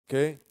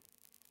Okay?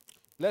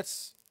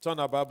 Let's turn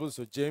our Bibles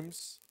to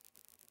James,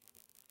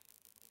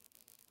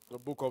 the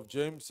book of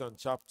James, and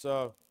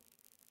chapter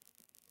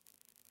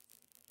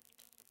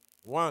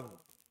 1.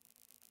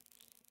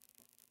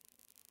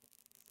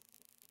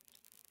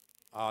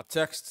 Our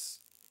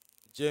text,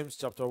 James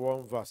chapter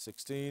 1, verse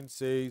 16,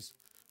 says,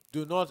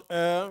 "Do not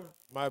err,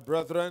 my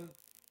brethren."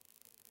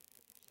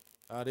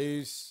 That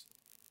is,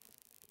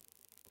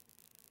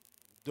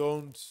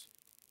 don't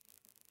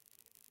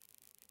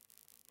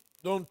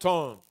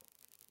turn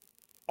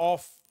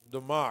off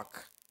the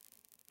mark.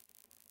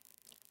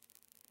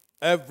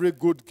 Every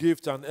good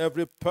gift and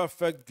every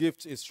perfect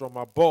gift is from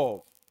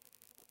above,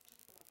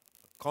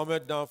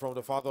 cometh down from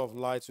the Father of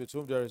lights, with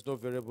whom there is no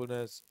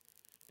variableness,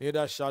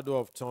 neither shadow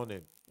of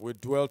turning. We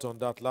dwelt on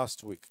that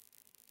last week.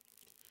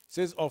 It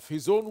says, of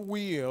his own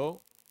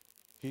will,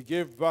 he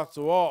gave birth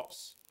to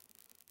us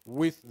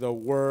with the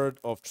word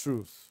of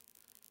truth.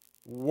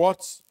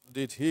 What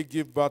did he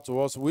give birth to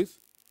us with?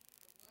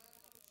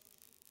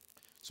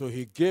 So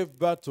he gave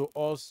birth to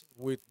us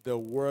with the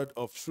word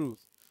of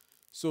truth.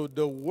 So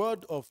the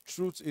word of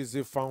truth is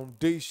the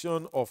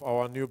foundation of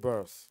our new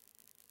birth.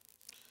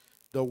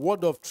 The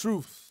word of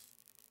truth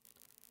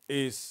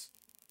is,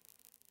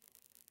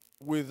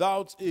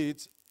 without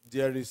it,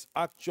 there is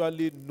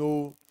actually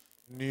no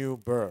new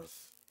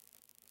birth.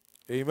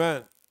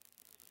 Amen.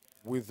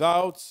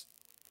 Without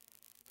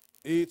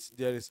it,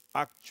 there is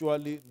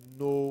actually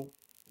no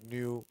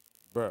new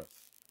birth.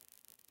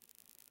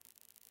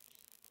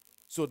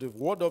 So the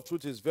word of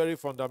truth is very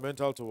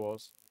fundamental to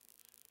us.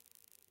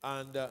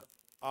 And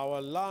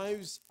our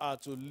lives are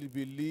to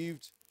be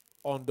lived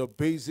on the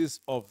basis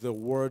of the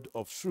word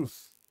of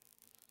truth.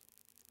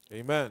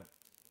 Amen.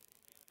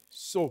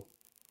 So,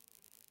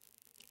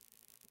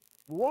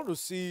 we want to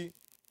see,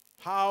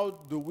 how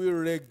do we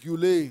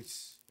regulate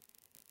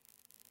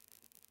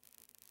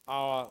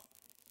our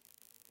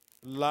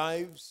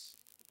lives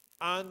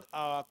and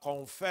our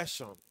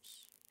confessions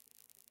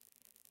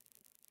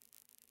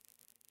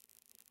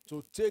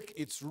to take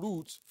its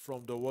root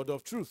from the word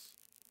of truth.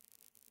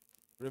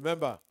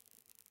 Remember,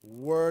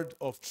 word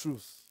of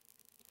truth.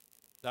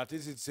 That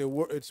is,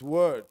 it's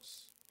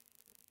words.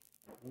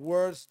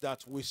 Words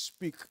that we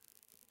speak.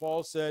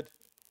 Paul said,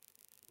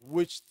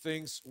 which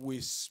things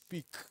we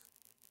speak.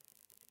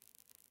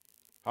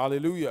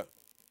 Hallelujah.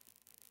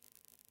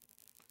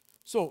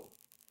 So,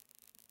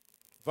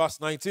 verse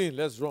 19,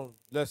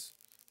 let's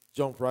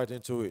jump right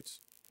into it.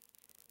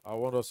 I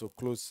want us to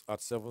close at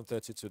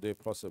 7:30 today,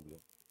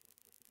 possibly.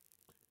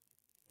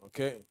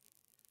 Okay?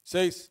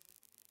 Says,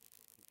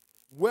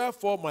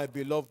 wherefore, my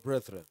beloved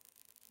brethren,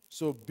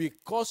 so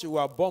because you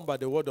were born by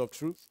the word of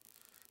truth,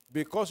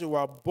 because you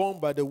were born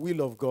by the will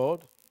of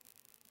God,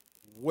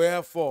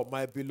 wherefore,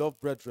 my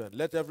beloved brethren,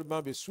 let every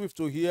man be swift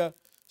to hear,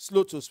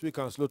 slow to speak,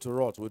 and slow to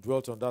wrath. We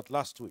dwelt on that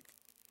last week.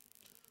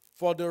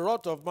 For the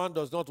wrath of man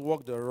does not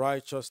work the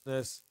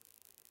righteousness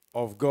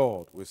of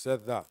God. We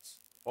said that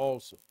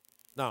also.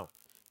 Now,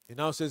 he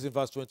now says in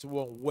verse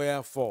 21,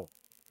 wherefore,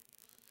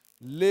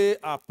 lay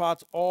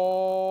apart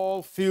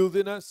all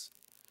filthiness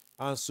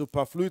and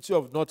superfluity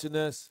of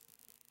naughtiness,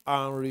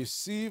 and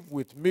receive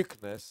with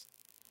meekness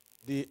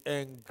the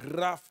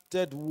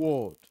engrafted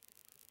word.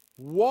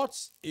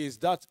 What is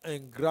that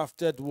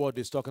engrafted word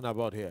he's talking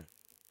about here?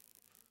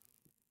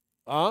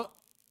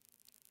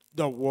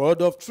 The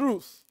word of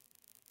truth.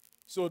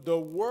 So the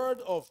word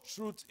of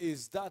truth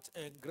is that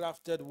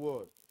engrafted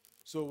word.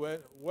 So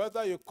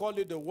whether you call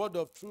it the word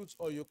of truth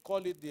or you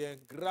call it the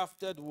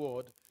engrafted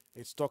word,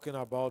 it's talking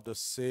about the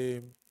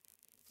same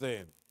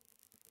thing.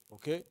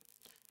 Okay?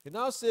 He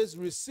now says,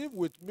 receive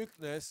with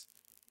meekness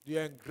the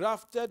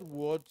engrafted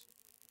word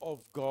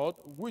of God,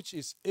 which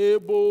is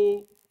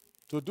able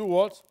to do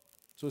what?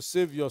 To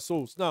save your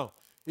souls. Now,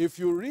 if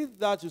you read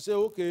that, you say,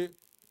 okay,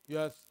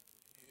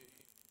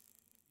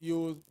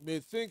 you may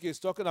think it's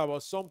talking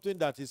about something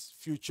that is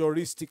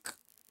futuristic.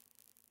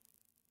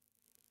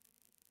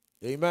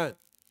 Amen.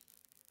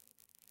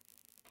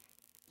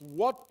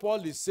 What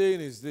Paul is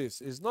saying is this.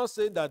 He's not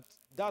saying that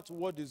that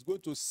word is going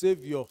to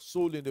save your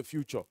soul in the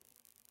future.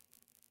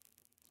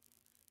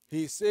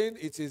 He's saying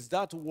it is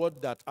that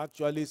word that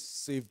actually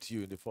saved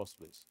you in the first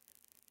place.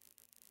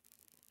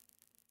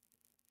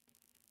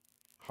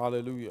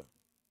 Hallelujah.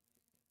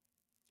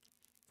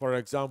 For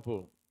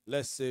example,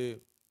 let's say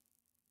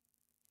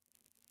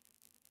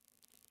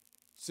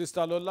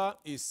Sister Lola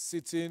is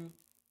sitting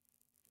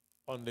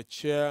on the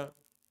chair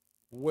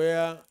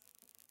where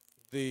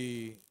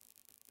the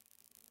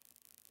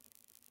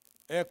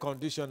air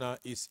conditioner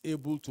is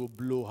able to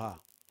blow her.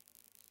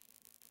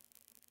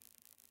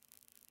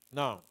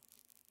 Now,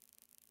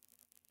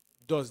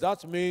 does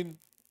that mean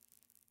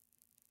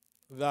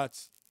that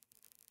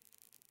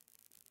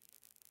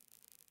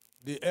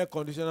the air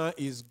conditioner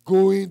is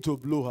going to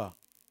blow her?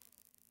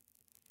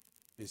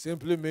 It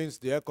simply means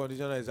the air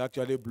conditioner is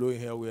actually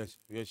blowing her where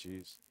she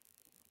is.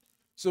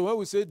 So when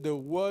we say the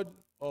word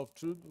of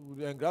truth,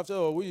 the engrafted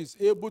word, which is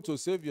able to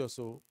save your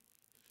soul,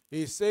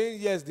 he's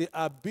saying, yes, the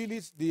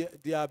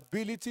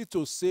ability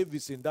to save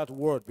is in that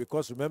word.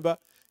 Because remember,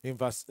 In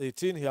verse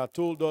 18, he had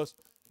told us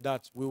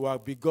that we were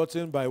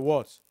begotten by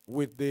what?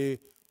 With the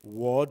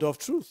word of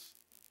truth.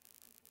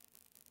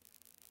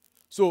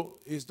 So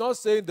he's not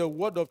saying the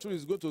word of truth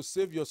is going to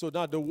save your soul.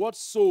 Now, the word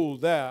soul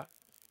there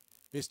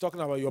is talking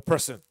about your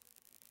person.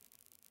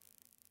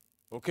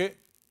 Okay?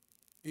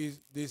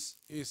 This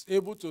is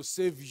able to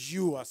save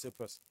you as a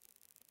person.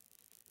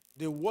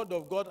 The word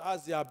of God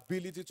has the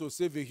ability to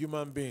save a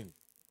human being.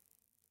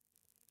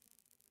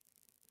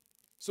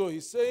 So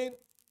he's saying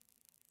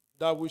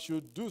that we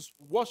should do,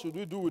 what should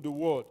we do with the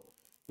word?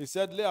 He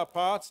said, lay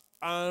apart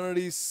and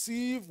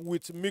receive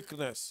with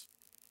meekness.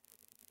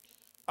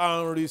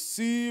 And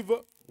receive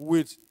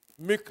with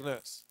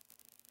meekness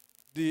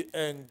the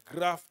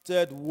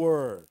engrafted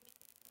word.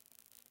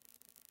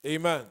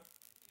 Amen.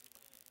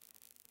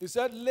 He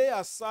said, lay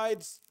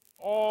aside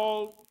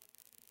all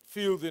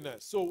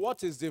filthiness. So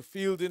what is the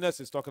filthiness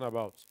he's talking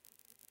about?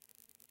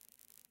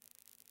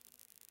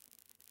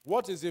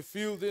 What is the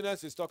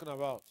filthiness he's talking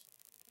about?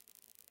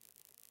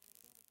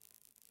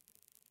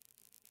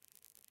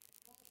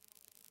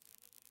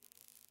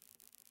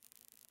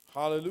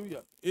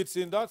 Hallelujah. It's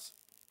in that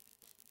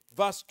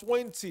verse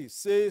 20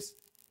 says,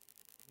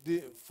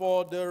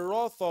 for the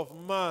wrath of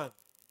man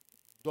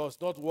does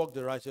not work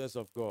the righteousness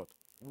of God.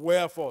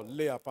 Wherefore,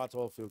 lay apart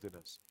all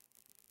filthiness.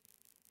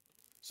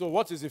 So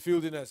what is the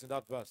filthiness in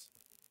that verse?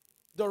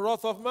 The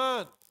wrath of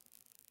man.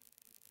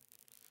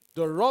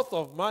 The wrath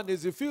of man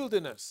is the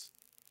filthiness.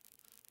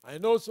 I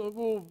know some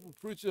people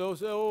preach, they'll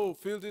say, oh,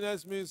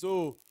 filthiness means,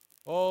 oh,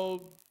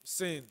 all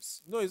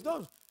sins. No, it's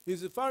not.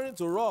 He's referring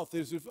to wrath.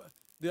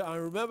 I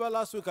remember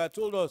last week I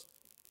told us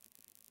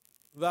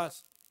that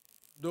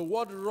the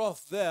word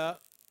wrath there,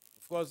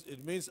 of course,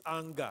 it means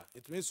anger.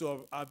 It means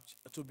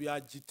to be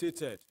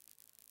agitated.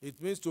 It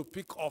means to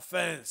pick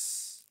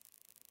offense.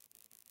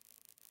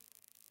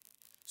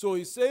 So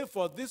he's saying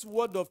for this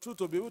word of truth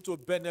to be able to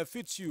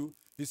benefit you,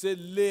 he said,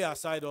 lay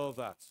aside all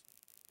that.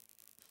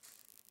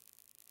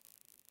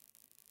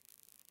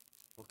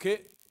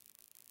 Okay?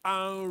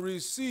 And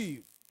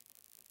receive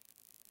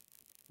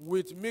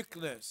with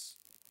meekness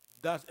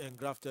that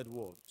engrafted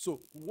word.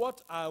 So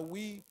what are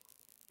we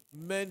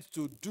meant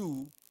to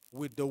do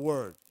with the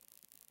word?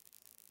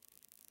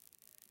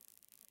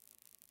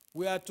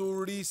 We are to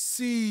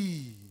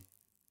receive.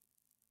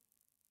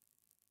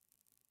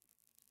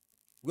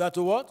 We are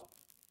to what?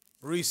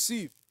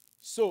 Receive.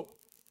 So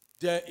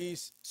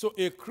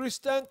a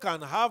Christian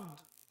can have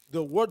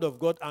the word of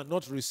God and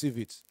not receive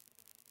it.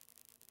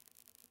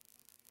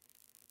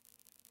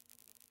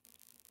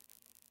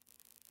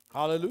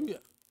 Hallelujah.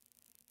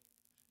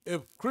 A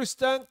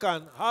Christian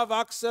can have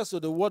access to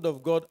the word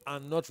of God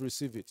and not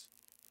receive it.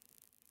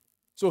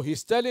 So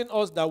he's telling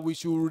us that we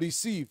should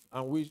receive,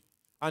 and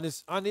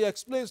he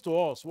explains to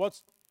us what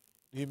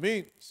he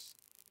means.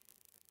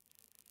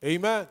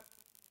 Amen.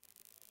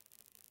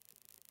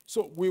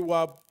 So we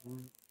were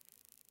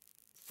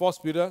 1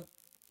 Peter.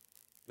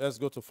 Let's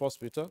go to 1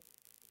 Peter.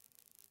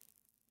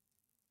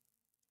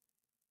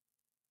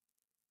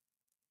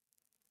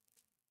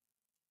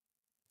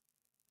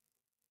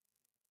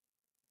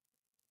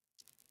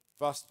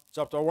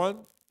 Chapter 1,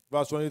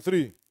 verse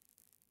 23.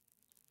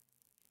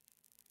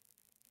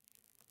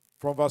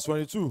 From verse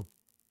 22.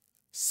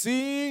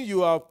 Seeing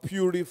you have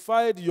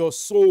purified your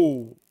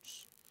souls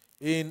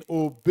in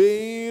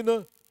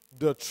obeying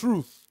the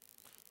truth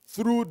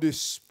through the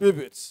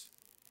Spirit.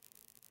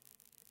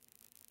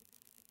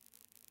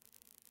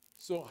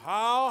 So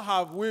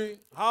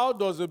how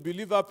does a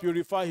believer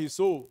purify his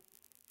soul?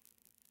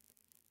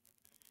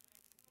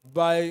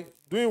 By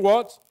doing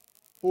what?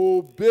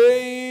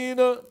 Obeying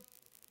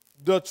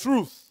the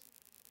truth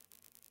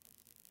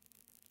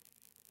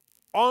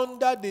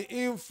under the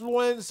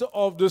influence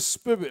of the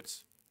Spirit.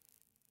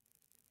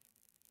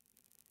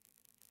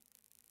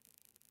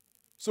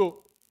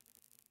 So,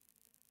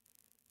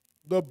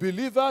 the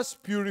believer's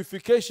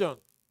purification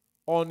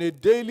on a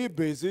daily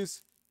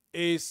basis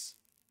is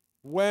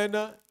when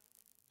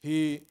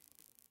he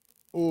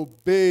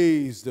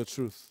obeys the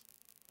truth.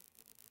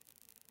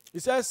 He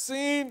says,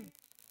 seeing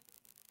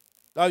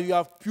that you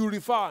have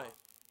purified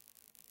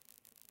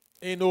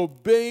in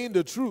obeying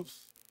the truth.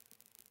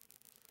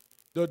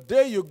 The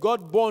day you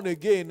got born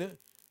again,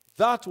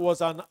 that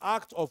was an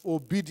act of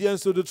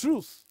obedience to the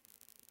truth.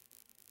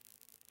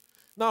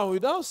 Now,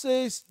 it now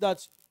says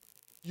that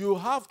you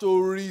have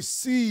to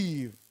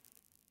receive.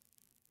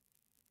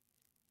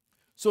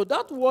 So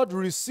that word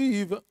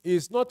receive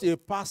is not a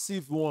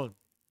passive one.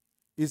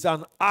 It's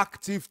an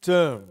active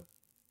term.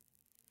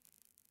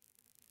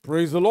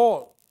 Praise the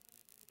Lord.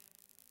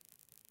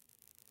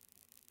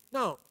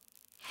 Now,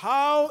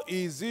 how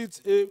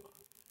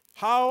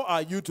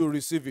are you to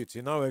receive it?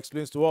 He now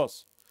explains to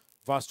us.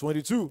 Verse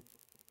 22.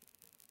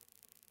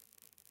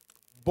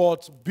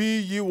 But be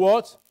ye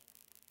what?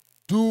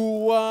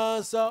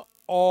 Doers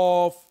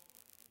of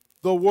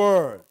the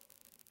word,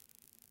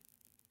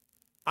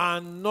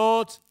 and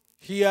not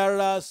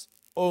hearers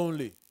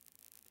only.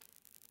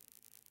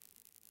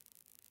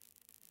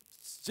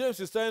 James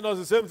is telling us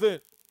the same thing.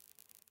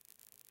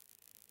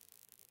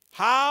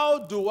 How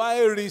do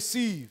I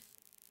receive?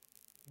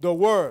 the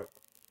word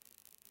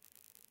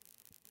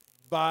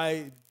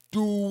by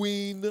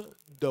doing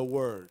the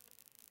word.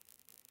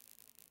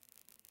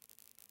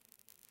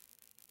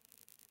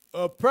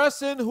 A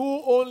person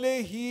who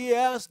only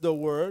hears the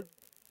word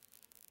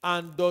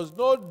and does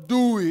not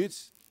do it,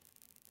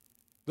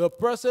 the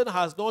person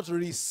has not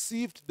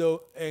received the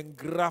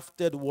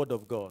engrafted word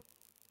of God.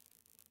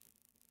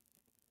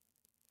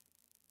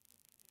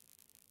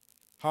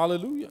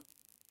 Hallelujah.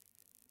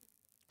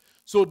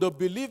 So the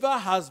believer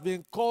has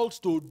been called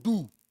to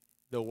do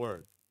the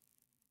word.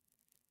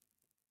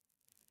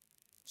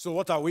 So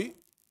what are we?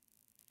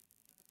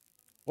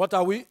 What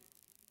are we?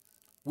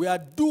 We are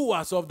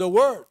doers of the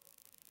word.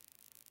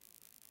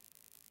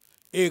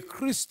 A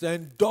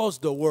Christian does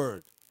the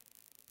word.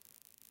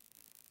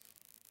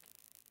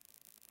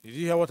 Did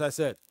you hear what I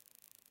said?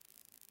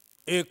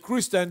 A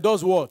Christian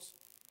does what?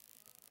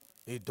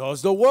 He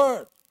does the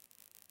word.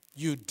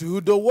 You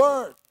do the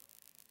word.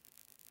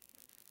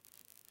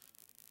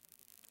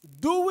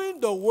 Doing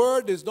the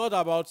word is not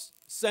about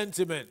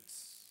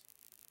sentiments.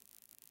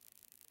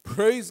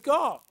 Praise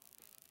God.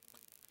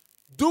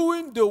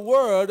 Doing the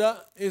word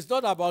is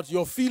not about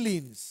your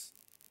feelings.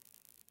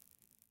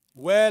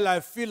 Well, I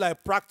feel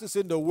like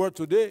practicing the word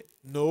today.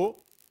 No.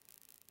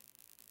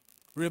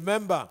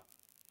 Remember,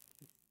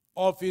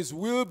 of his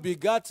will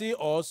begat he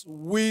us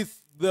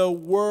with the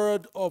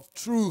word of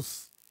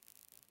truth.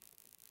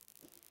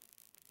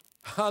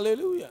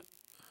 Hallelujah.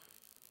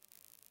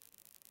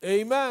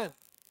 Amen.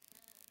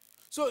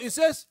 So it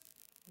says,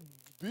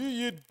 be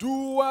ye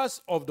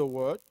doers of the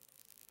word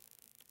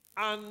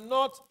and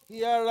not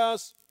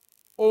hearers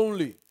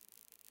only,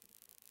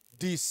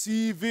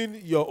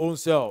 deceiving your own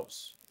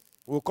selves.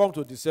 We'll come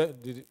to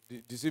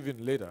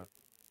deceiving later.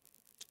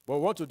 But I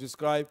want to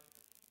describe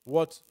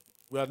what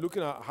we are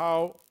looking at,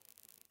 how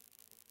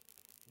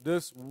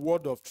this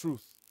word of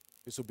truth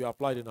is to be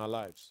applied in our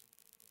lives.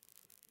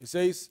 It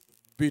says,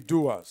 be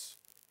doers.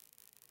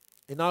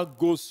 It now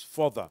goes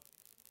further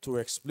to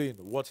explain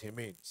what he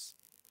means.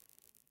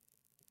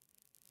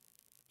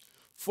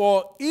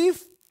 For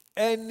if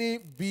any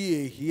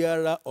be a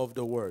hearer of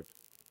the word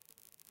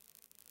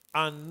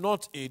and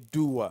not a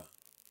doer,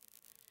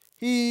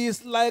 he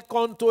is like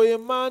unto a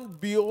man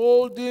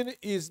beholding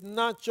his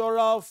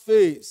natural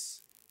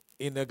face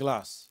in a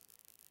glass.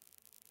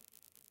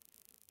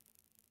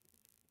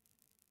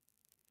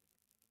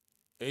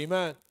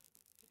 Amen.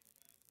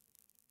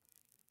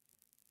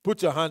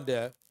 Put your hand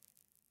there.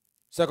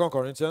 2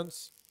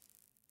 Corinthians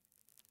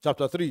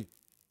chapter 3,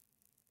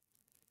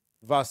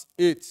 verse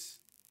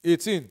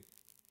 18.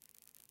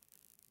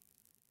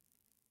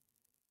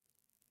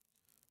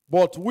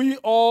 But we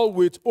all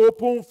with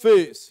open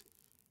face,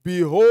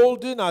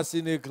 beholding as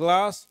in a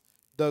glass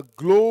the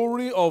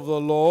glory of the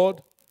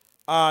Lord,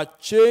 are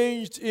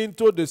changed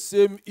into the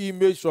same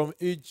image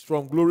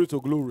from glory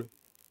to glory.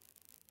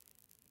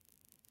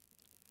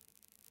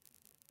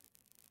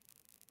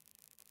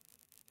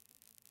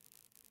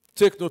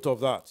 Take note of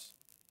that.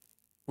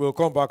 We'll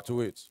come back to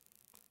it.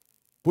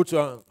 Put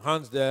your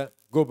hands there.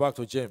 Go back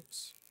to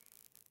James.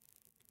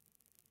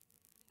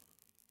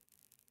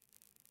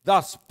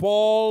 That's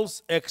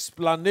Paul's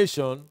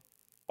explanation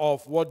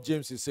of what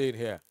James is saying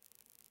here.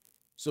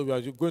 So we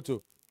are going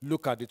to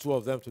look at the two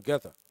of them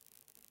together.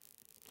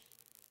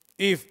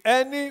 If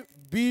any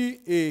be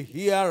a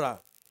hearer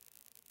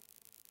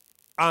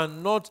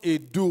and not a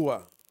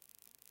doer,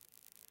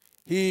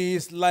 he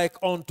is like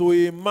unto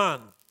a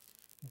man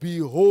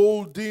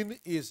beholding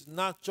his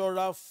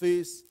natural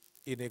face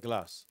in a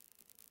glass,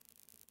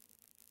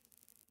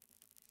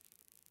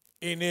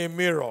 in a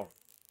mirror.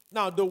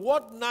 Now, the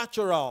word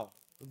natural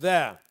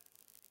there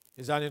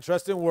is an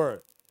interesting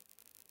word.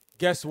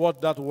 Guess what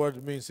that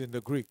word means in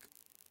the Greek?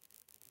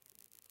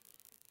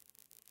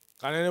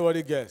 Can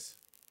anybody guess?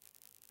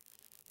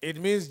 It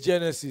means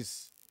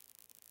Genesis.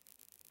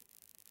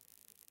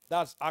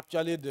 That's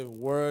actually the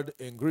word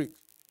in Greek.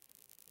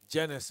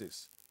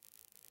 Genesis.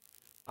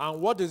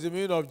 And what is the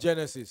meaning of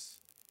Genesis?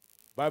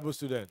 Bible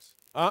students.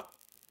 Huh?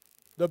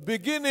 The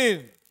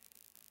beginning.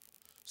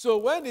 So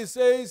when it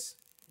says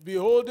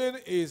beholding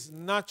his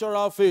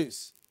natural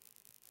face,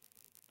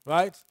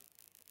 right?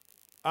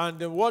 And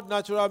the word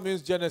natural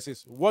means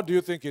Genesis. What do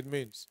you think it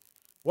means?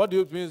 What do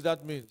you think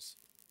that means?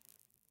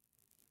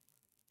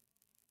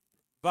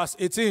 Verse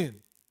 18.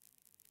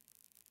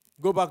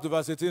 Go back to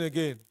verse 18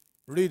 again.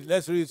 Read.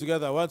 Let's read it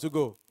together. 1 to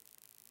go.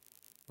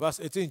 Verse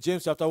 18,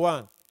 James chapter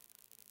 1.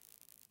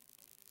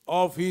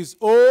 Of his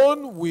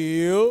own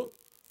will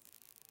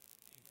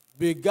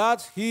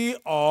begat he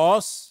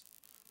us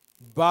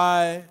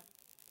by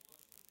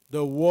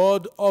the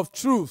word of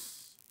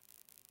truth.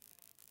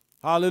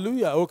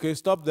 Hallelujah. Okay,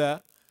 stop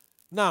there.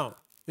 Now,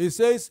 he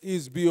says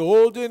he's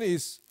beholding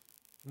his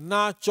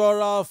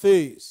natural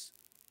face.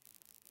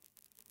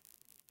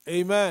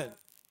 Amen.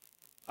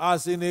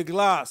 As in a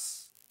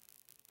glass.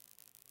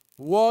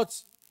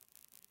 What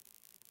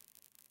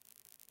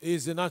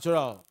is the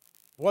natural?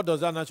 What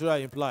does that natural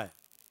imply?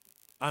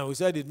 And we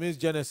said it means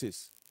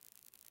Genesis.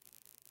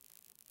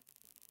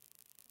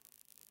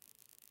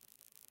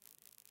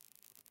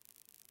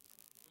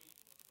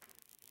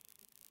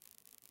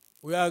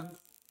 We are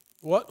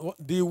what?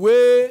 The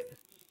way,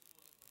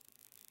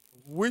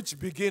 which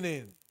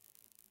beginning?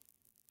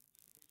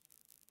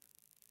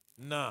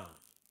 Now,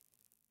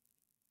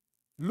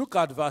 look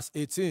at verse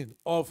 18.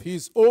 Of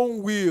his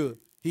own will,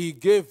 he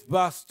gave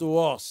birth to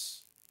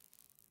us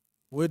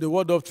with the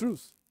word of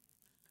truth.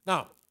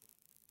 Now,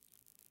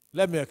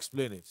 let me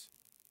explain it.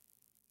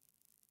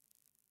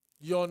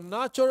 Your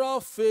natural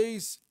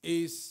face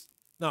is,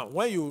 now,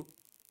 when you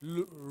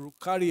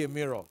carry a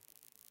mirror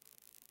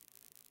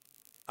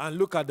and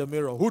look at the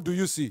mirror, who do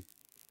you see?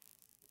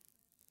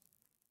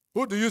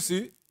 Who do you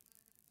see?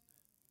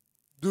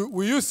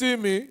 Will you see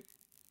me?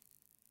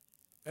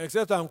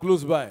 Except I'm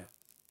close by.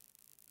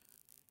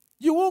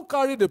 You won't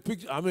carry the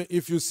picture. I mean,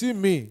 if you see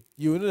me,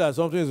 you will know that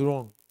something is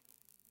wrong.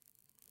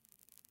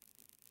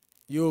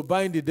 You will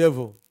bind the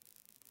devil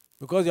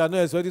because you are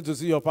not expecting to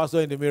see your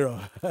pastor in the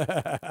mirror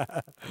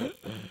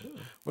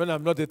when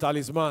I'm not a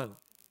talisman.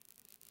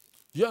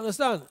 You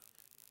understand?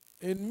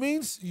 It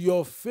means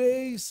your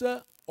face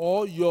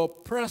or your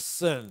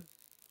person,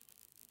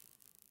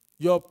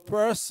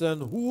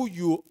 who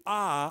you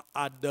are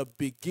at the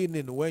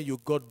beginning when you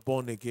got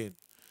born again,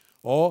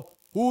 or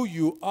who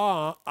you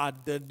are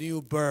at the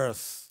new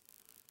birth.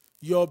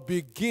 Your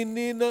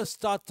beginning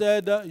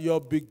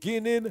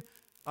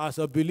as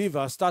a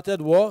believer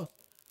started what?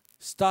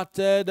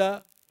 Started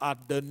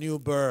at the new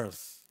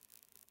birth.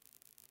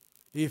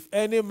 If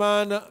any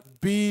man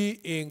be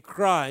in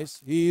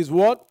Christ, he is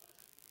what?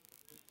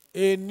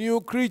 A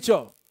new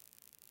creature.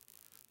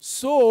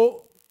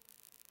 So,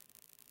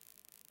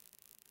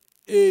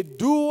 a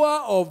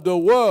doer of the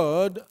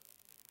word,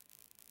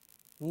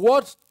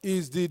 what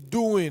is the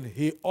doing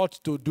he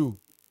ought to do?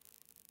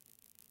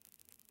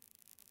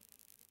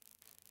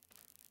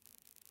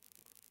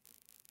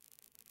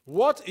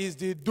 What is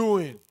the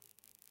doing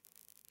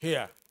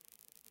here?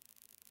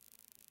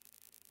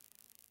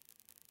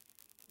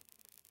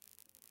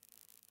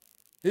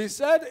 He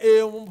said,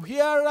 a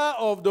hearer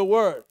of the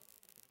word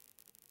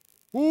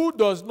who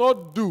does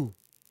not do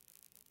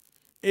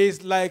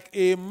is like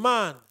a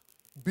man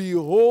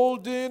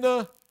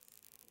beholding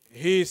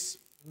his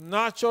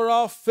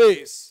natural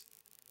face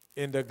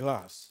in the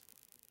glass.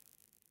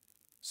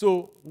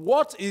 So,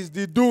 what is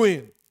the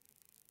doing?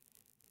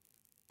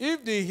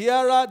 If the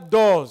hearer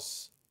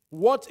does,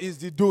 what is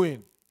the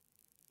doing?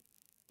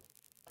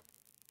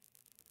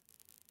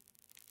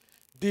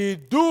 The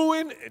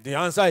doing, the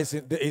answer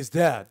is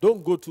there.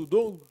 Don't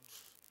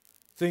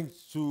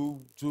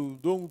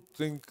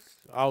think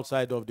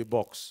outside of the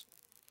box.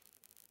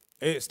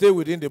 Stay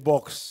within the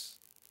box.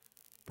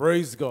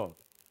 Praise God.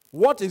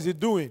 What is it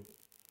doing?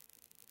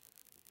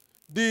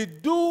 The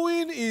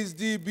doing is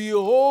the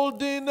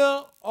beholding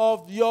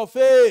of your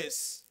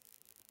face.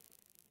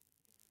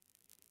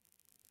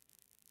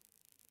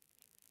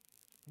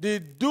 The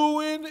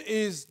doing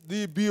is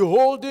the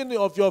beholding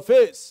of your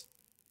face.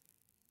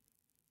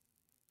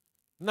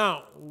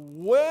 Now,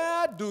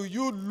 where do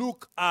you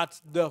look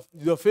at the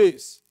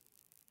face?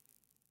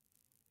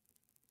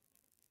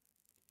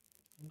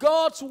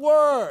 God's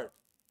word.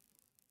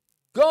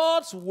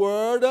 God's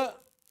word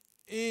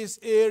is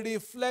a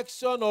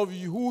reflection of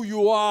who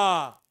you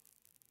are.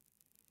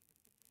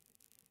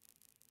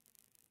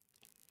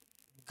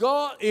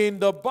 God, in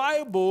the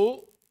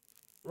Bible,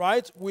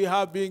 right, we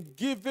have been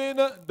given,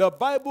 the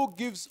Bible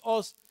gives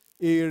us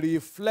a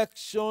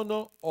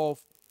reflection of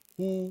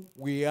who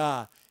we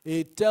are.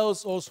 It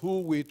tells us who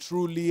we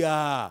truly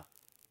are.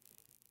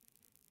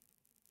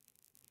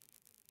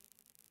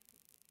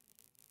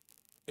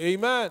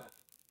 Amen.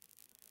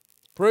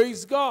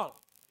 Praise God.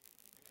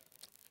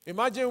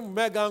 Imagine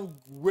Megan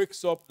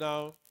wakes up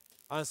now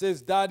and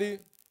says, Daddy,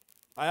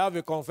 I have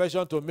a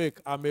confession to make.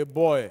 I'm a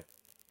boy.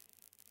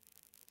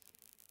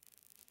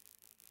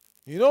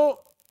 You know?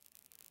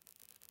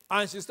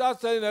 And she starts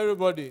telling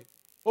everybody,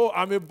 oh,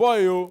 I'm a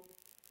boy, oh.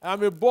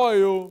 I'm a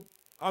boy, oh.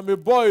 I'm a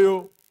boy,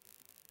 oh.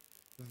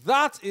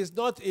 That is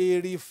not a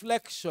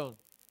reflection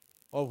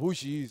of who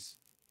she is.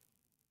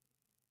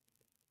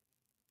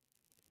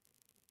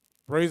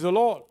 Praise the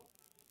Lord.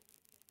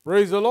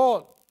 Praise the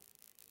Lord.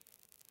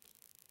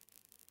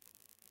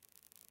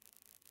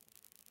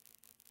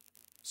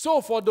 So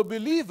for the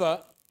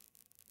believer,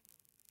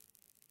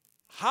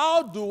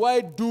 how do I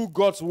do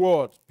God's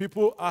word?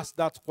 People ask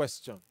that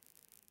question.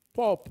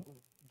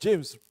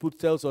 James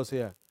tells us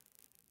here.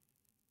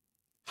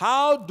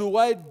 How do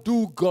I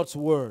do God's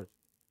word?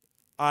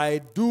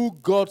 I do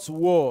God's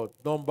word.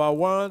 Number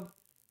one,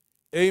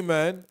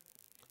 amen,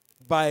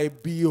 by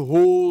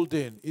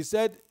beholding. He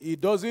said he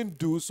doesn't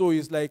do, so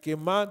he's like a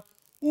man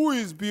who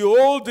is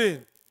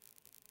beholding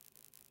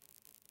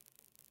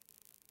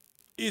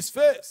his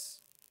face.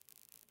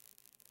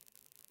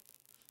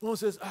 One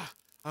says,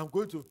 I am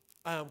going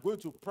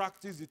to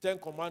practice the 10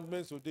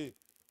 Commandments today.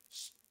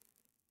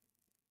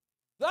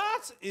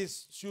 That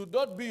should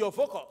not be your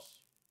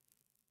focus.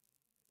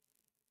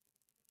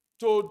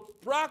 To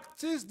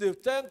practice the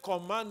 10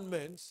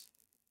 Commandments,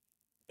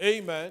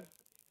 amen,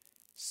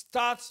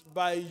 starts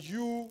by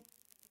you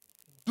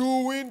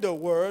doing the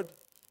word,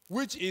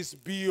 which is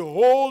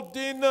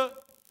beholding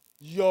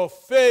your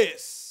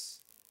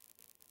face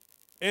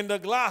in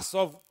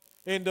the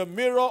in the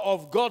mirror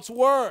of God's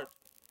word.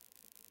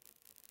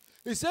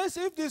 He says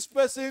if this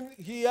person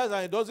hears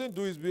and doesn't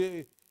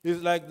do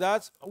is like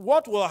that,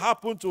 what will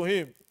happen to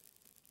him?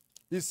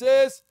 He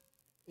says,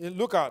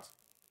 look at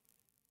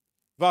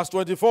verse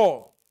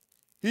 24.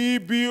 He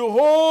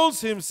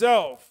beholds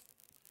himself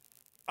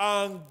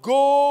and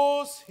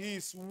goes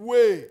his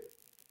way,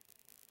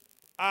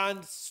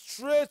 and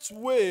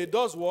straightway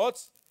does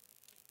what?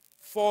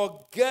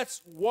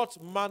 Forgets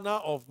what manner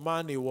of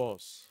man he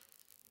was.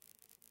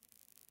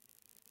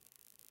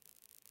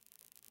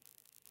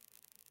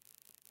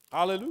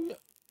 Hallelujah.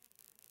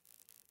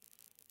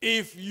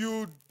 If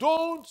you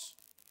don't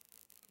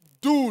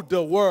do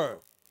the word,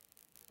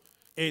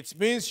 it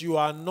means you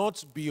are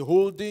not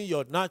beholding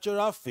your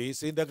natural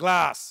face in the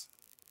glass.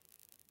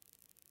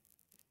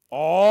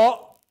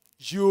 Or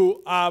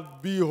you are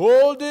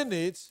beholding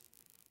it,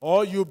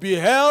 or you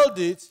beheld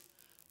it,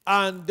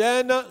 and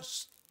then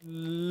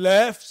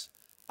left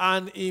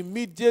and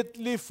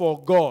immediately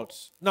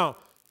forgot. Now,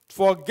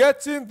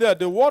 forgetting there,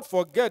 the word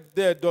forget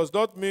there does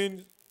not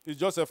mean it's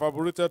just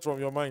evaporated from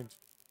your mind.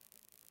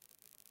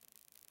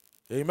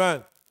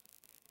 Amen.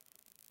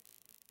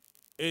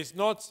 It's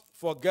not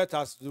forget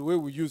as the way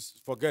we use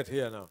forget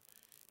here now.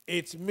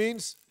 It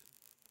means,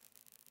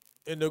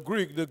 in the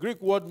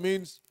Greek word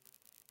means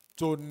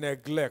to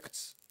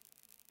neglect.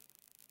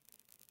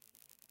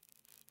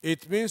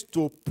 It means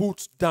to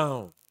put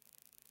down.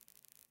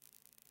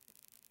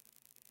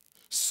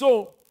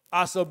 So,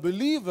 as a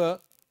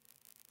believer,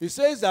 he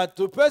says that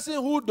the person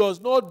who does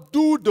not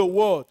do the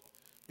word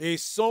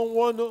is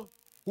someone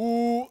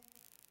who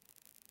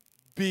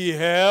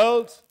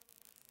beheld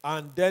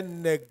and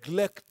then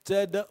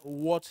neglected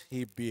what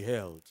he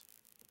beheld.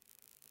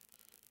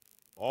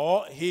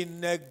 Or he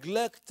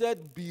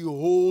neglected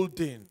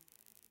beholding.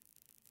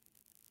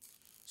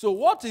 So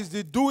what is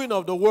the doing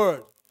of the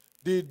word?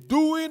 The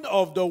doing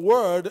of the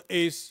word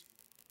is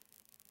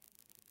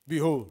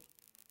behold.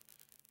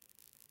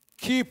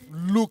 Keep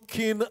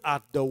looking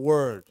at the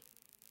word.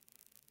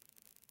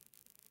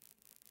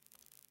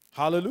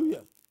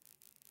 Hallelujah.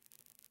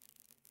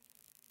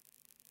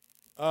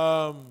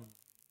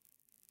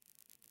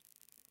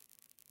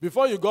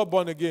 Before you got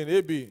born again,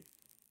 AB,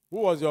 who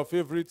was your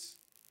favorite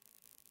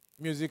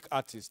music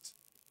artist?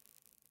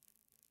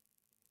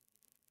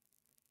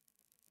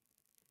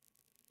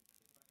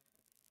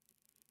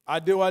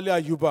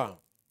 Adewale Ayuba.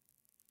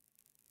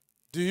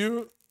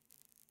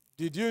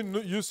 Did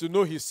you used to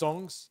know his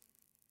songs?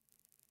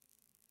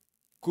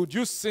 Could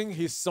you sing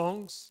his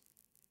songs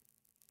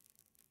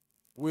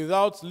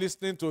without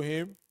listening to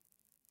him?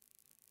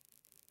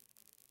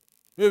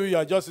 Maybe you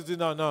are just sitting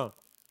down now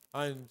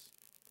and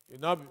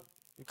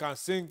you can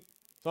sing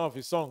some of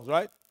his songs,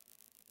 right?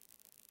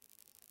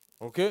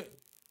 Okay?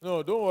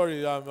 No, don't worry.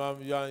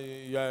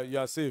 You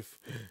are safe.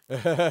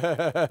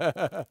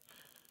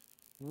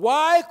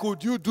 Why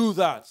could you do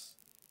that?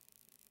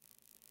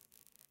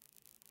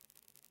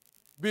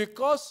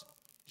 Because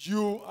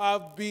you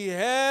have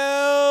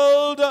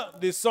beheld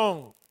the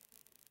song.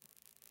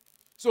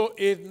 So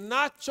it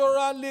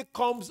naturally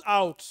comes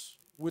out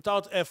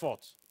without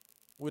effort,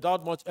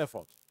 without much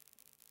effort.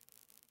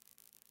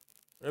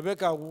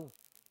 Rebecca,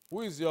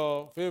 who is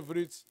your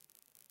favorite?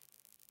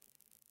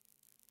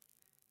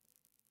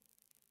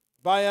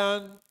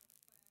 Bayan,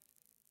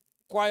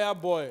 choir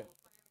boy,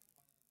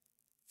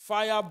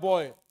 fire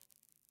boy.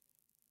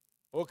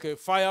 Okay,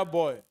 fire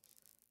boy.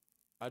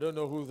 I don't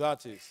know who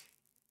that is.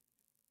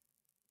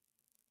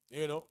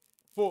 You know,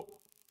 for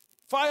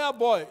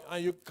Fireboy,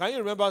 and can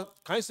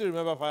you still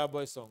remember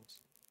Fireboy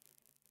songs?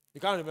 You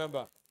can't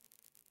remember.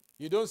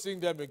 You don't sing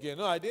them again.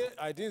 No, I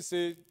didn't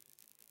say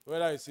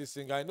whether you still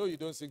sing. I know you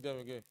don't sing them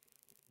again.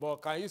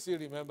 But can you still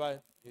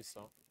remember his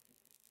song?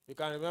 You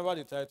can remember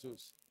the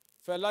titles.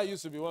 Fela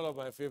used to be one of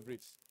my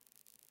favorites.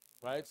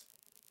 Right?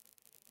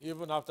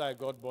 Even after I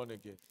got born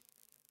again.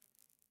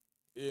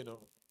 You know.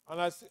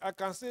 And I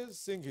can still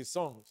sing his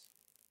songs.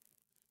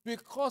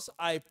 Because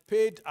I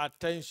paid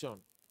attention.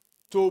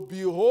 To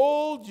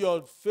behold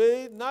your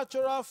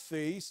natural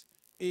face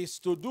is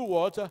to do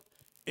what?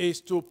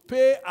 Is to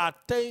pay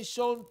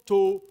attention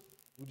to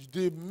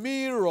the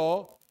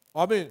mirror,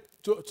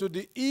 to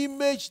the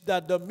image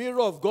that the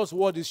mirror of God's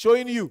word is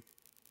showing you.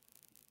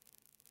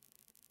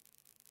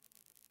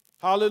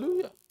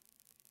 Hallelujah.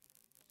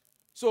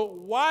 So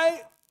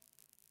why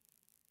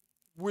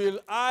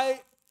will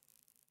I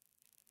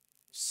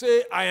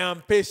say I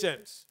am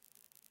patient?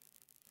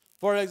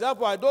 For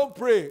example, I don't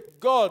pray,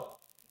 God,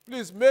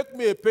 please make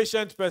me a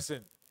patient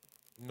person.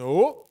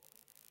 No.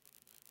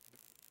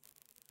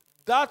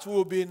 That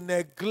will be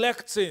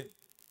neglecting.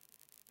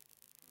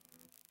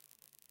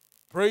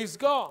 Praise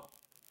God.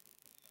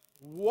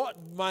 What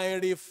my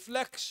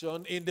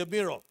reflection in the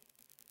mirror.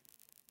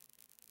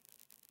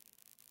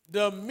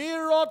 The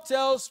mirror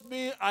tells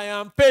me I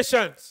am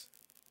patient.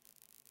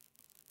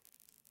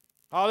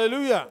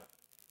 Hallelujah.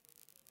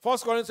 1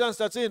 Corinthians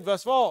 13,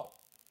 verse 4.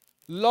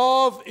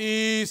 Love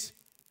is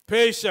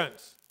patient.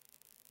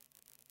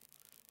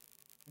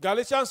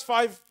 Galatians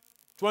 5,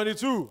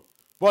 22.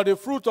 But the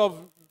fruit of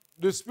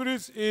the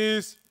Spirit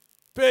is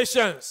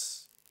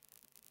patience.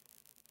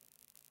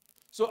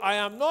 So I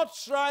am not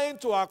trying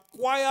to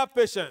acquire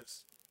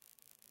patience.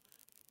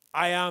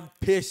 I am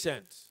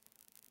patient.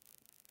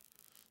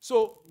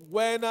 So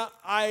when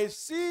I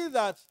see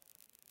that,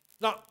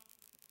 now,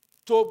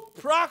 to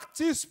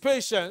practice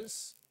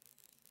patience,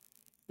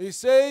 he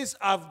says,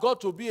 I've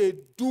got to be a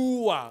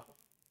doer.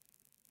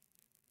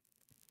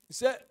 He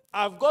said,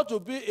 I've got to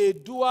be a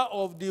doer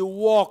of the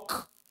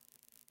work.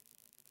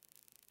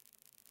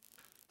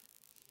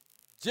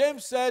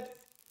 James said,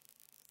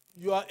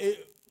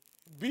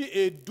 be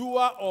a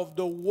doer of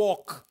the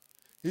work.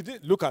 He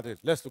did. Look at it.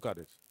 Let's look at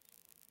it.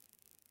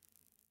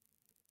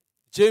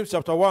 James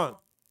chapter 1.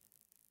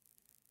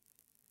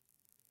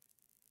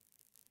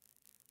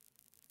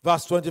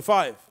 Verse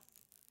 25.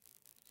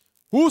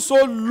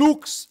 Whoso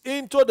looks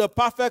into the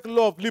perfect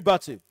law of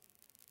liberty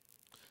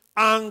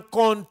and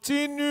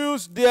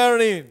continues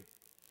therein,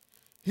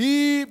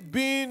 he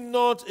being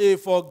not a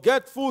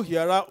forgetful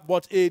hearer,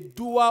 but a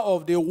doer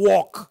of the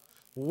work.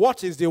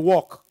 What is the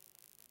work?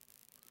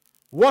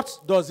 What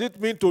does it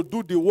mean to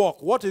do the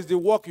work? What is the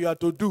work you are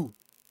to do?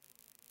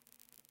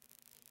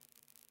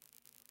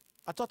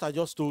 I thought I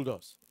just told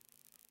us.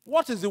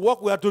 What is the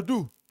work we are to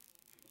do?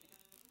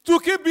 To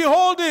keep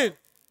beholding.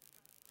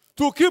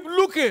 To keep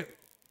looking.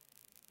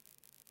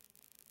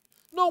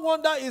 No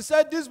wonder he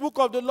said, this book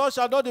of the law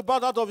shall not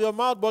depart out of your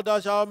mouth, but thou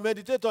shalt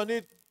meditate on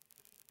it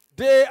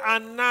day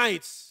and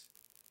night.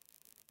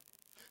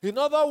 In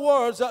other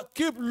words,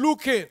 keep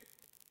looking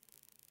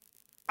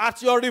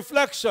at your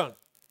reflection.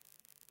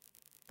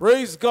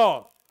 Praise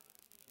God.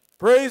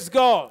 Praise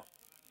God.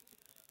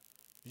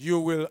 You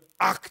will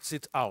act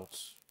it out.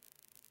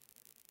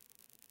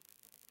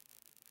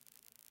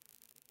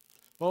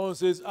 One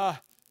says,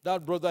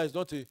 that brother is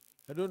not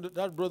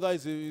that brother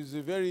is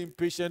a very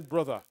impatient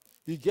brother.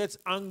 He gets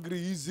angry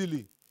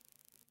easily.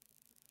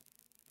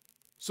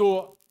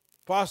 So,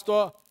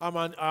 Pastor,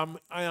 I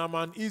am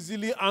an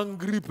easily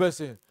angry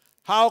person.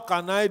 How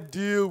can I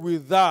deal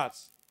with that?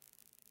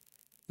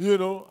 You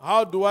know,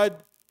 how do I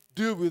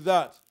deal with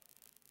that?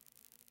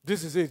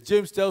 This is it.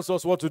 James tells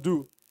us what to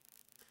do.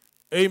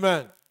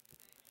 Amen.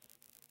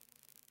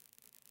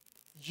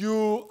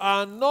 You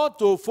are not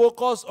to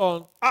focus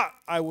on,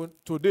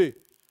 today,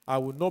 I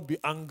will not be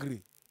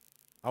angry.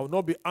 I will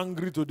not be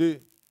angry today.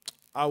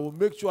 I will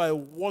make sure I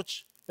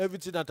watch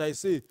everything that I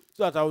say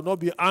so that I will not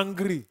be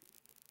angry.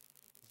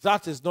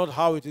 That is not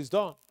how it is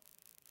done.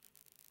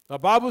 The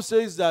Bible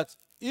says that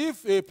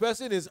if a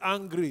person is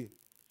angry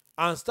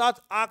and starts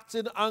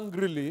acting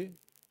angrily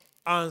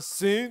and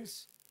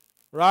sins,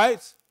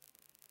 right,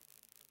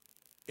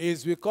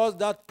 it's because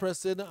that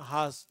person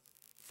has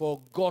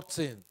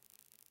forgotten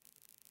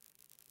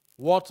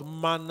what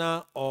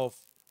manner of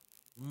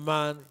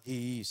man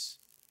he is.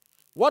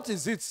 What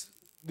is it?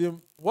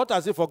 What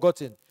has he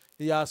forgotten?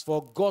 He has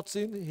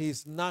forgotten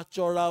his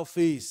natural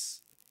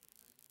face.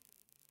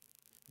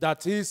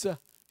 That is,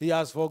 he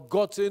has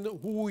forgotten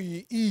who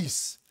he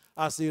is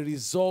as a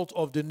result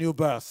of the new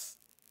birth.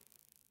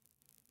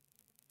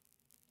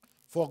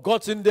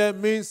 Forgotten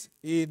them means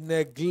he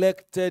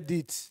neglected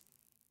it.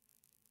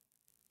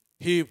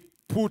 He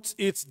put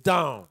it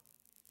down.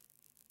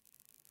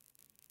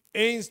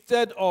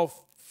 Instead of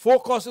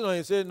focusing on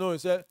it, he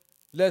said,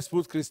 let's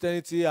put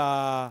Christianity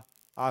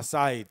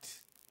aside.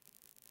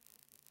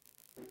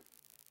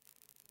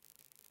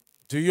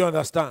 Do you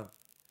understand?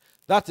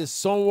 That is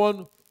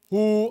someone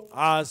who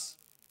has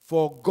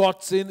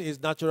forgotten his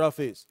natural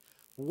face.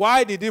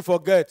 Why did he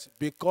forget?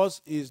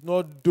 Because he's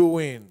not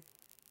doing.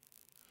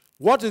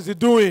 What is he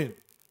doing?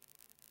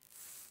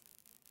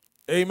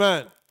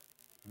 Amen.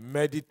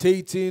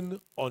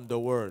 Meditating on the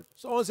word.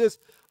 Someone says,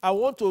 I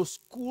want to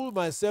school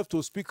myself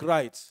to speak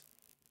right.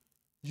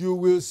 You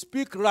will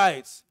speak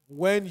right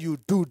when you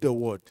do the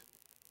word.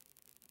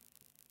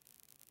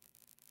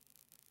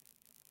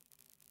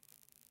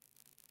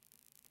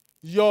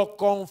 Your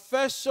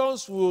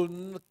confessions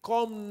will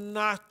come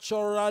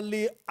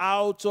naturally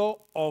out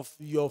of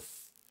your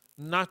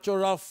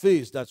natural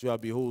face that you are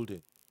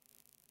beholding.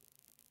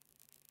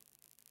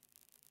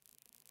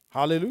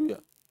 Hallelujah.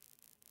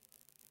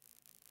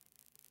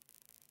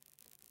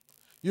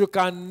 You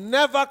can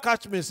never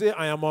catch me say,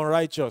 I am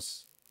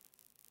unrighteous.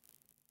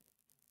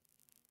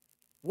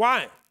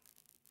 Why?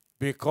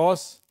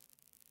 Because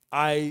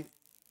my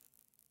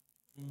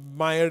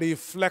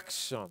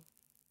reflection,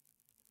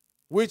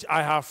 which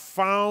I have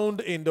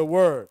found in the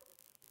Word,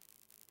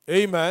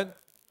 amen,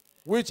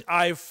 which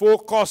I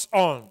focus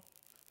on,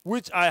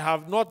 which I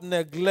have not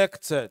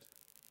neglected,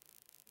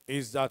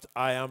 is that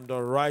I am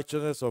the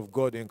righteousness of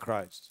God in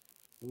Christ.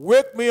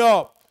 Wake me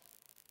up.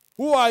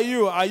 Who are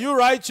you? Are you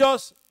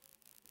righteous?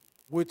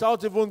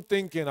 Without even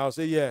thinking, I'll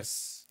say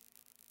yes.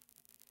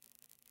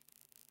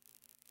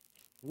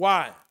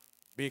 Why?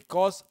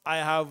 Because I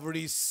have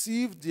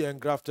received the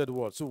engrafted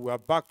word. So we are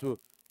back to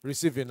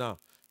receiving now.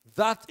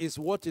 That is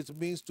what it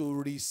means to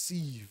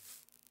receive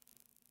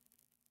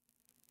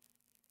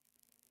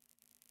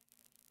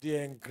the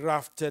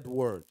engrafted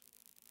word.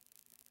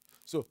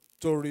 So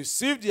To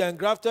receive the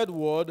engrafted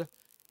word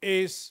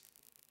is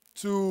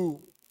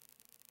to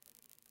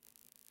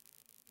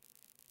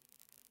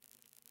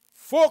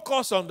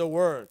focus on the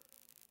word.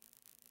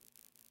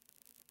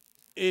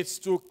 It's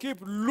to keep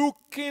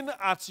looking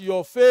at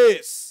your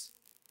face.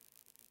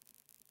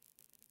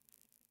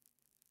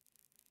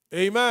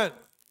 Amen.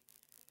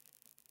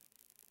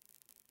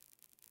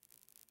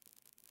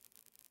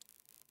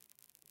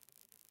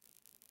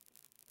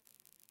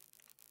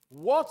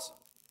 What?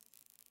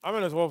 How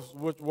many of us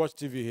watch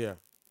TV here?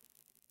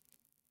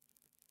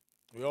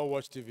 We all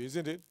watch TV,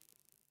 isn't it?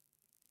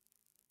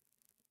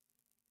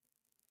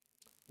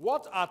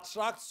 What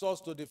attracts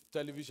us to the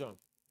television?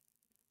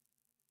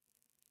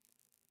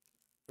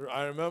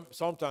 I remember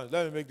sometimes,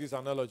 let me make this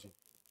analogy.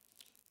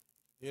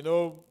 You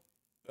know,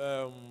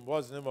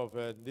 what's the name of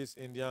this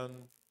Indian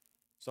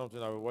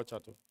something I will watch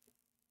at all?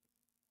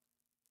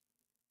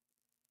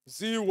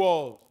 Z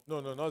World. No,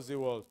 not Z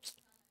World.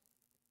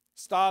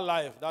 Star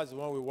Life. That's the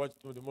one we watch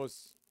the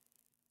most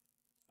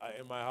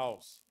in my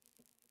house.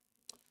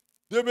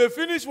 They may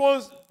finish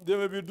one, they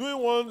may be doing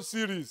one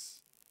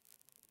series.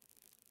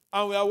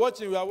 And we are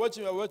watching.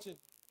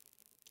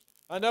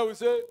 And then we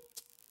say,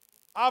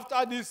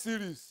 after this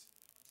series,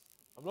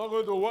 I'm not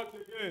going to watch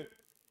again.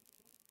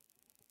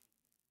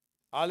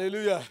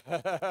 Hallelujah.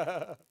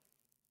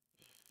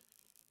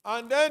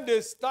 And then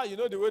they start, you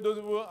know the way those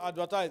people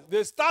advertise,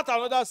 they start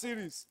another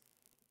series.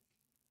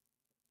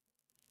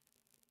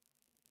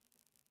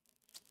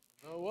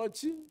 Now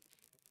watching.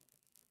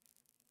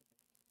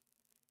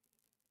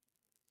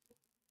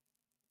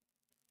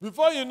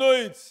 Before you know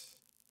it,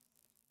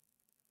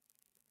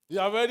 you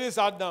have already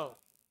sat down.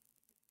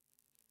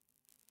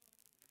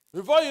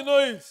 Before you know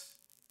it,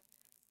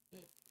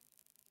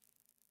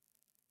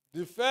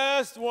 the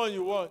first one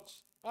you watch,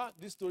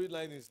 this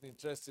storyline is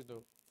interesting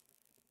though.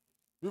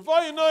 Before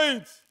you know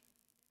it,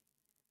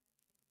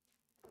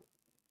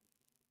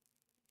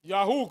 you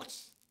are hooked.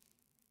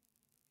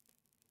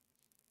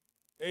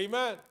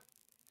 Amen.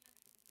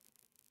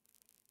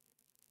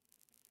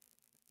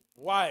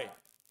 Why?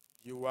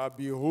 You are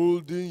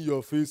beholding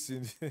your face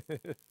in.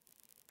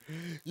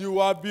 You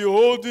are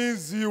beholding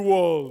Z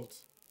World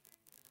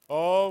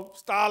or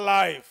Star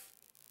Life.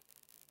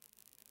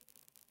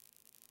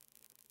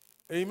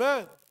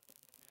 Amen.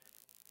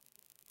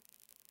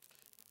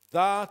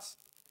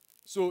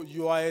 So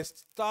you are a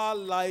Star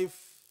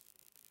Life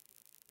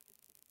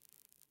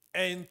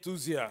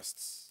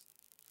enthusiast.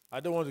 I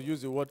don't want to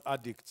use the word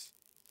addict.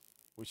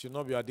 We should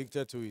not be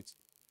addicted to it.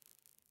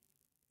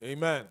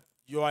 Amen.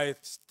 You are a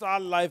Star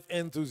Life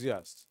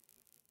enthusiast.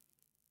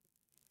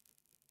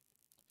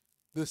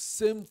 The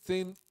same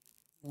thing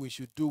we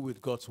should do with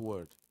God's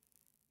word.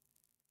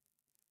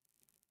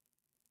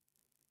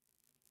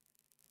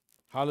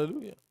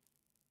 Hallelujah.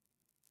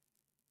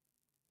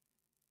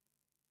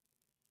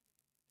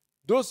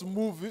 Those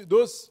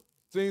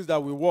things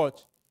that we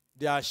watch,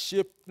 they are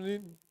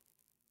shaping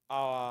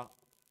our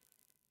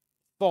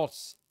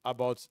thoughts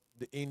about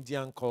the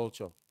Indian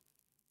culture.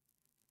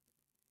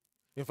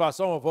 In fact,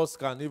 some of us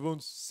can even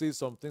say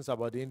some things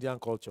about the Indian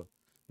culture.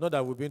 Not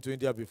that we've been to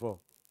India before.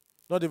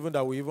 Not even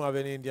that we even have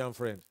any Indian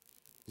friend.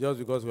 Just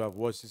because we have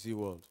watched CC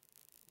World.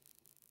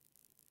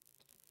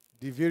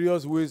 The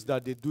various ways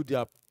that they do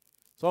their...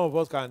 Some of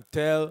us can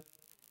tell,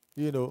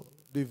 all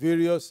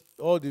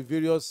the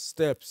various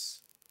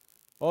steps,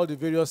 all the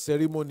various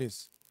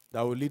ceremonies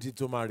that will lead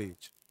into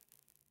marriage.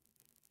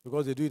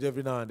 Because they do it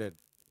every now and then.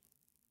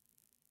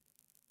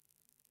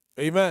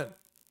 Amen.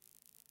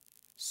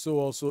 So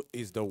also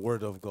is the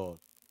word of God.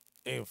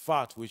 In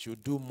fact, we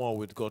should do more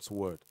with God's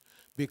word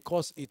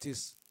because it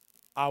is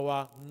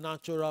our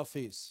natural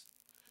face.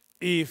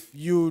 If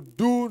you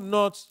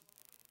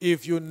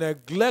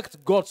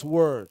neglect God's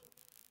word,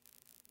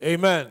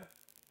 amen,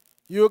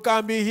 you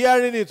can be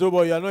hearing it,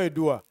 but you are not a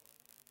doer.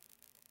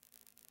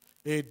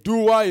 A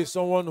doer is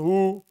someone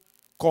who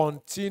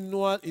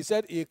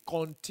he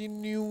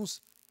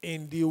continues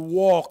in the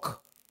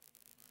walk.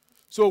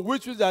 So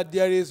which means that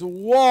there is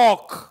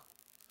walk.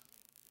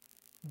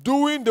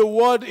 Doing the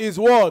word is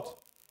what?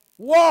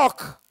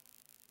 Walk.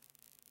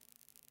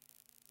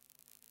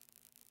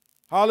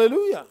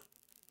 Hallelujah.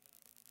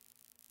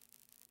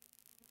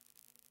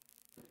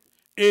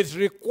 It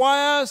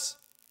requires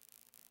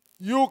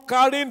you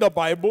carrying the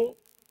Bible,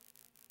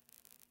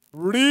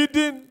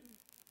 reading,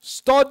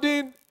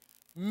 studying,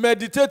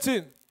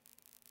 meditating,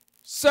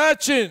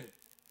 searching.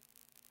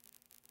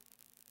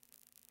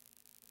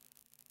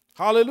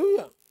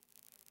 Hallelujah.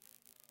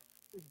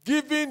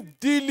 Giving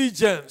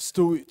diligence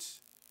to it.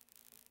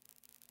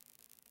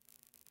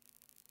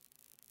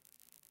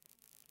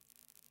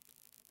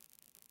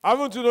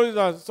 Haven't you noticed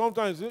that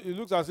sometimes it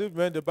looks as if,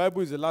 the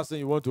Bible is the last thing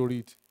you want to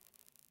read?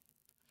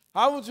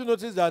 Haven't you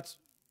noticed that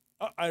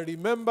I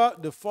remember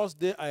the first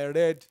day I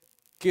read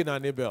Cain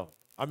and Abel.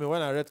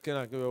 When I read Cain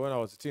and Abel when I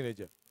was a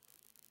teenager.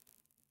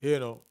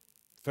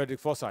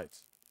 Frederick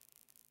Forsyth.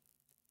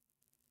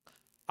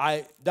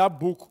 That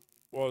book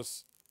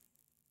was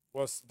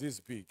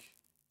this big.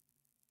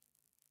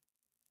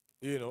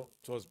 It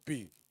was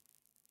big.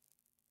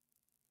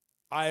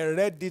 I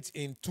read it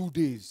in 2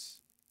 days.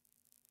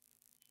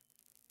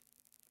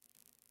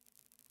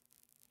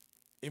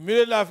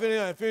 Immediately I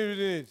finished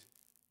reading it,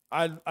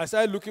 I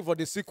started looking for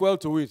the sequel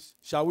to it.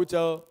 Shall we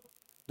tell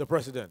the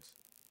president?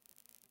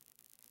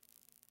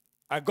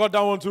 I got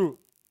that one too.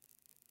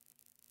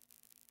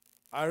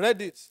 I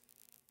read it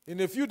in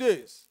a few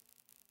days.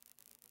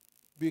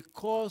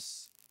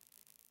 Because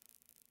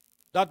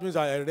that means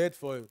I read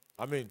for,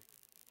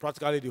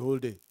 practically the whole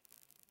day.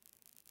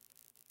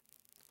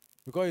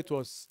 Because it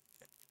was,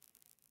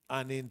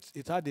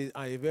 it had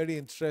a very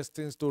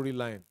interesting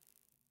storyline.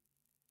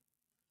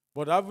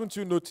 But haven't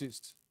you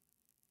noticed,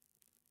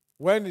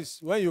 when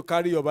you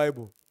carry your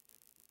Bible,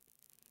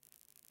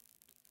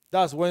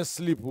 that's when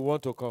sleep will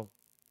want to come.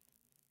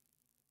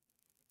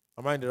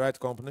 Am I in the right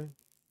company?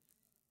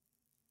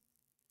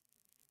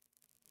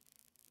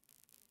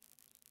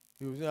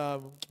 You say,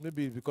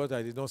 maybe it's because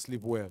I did not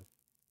sleep well.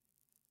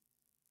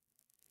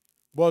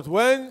 But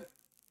when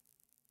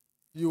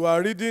you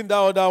are reading that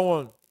other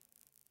one,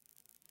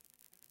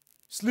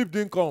 sleep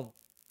didn't come.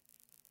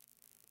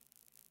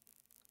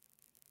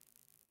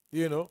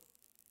 You know?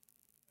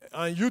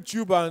 And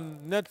YouTube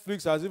and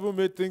Netflix has even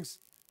made things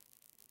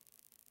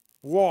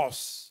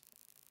worse.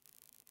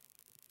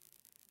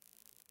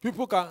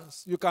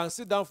 You can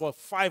sit down for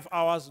 5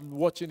 hours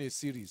watching a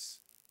series.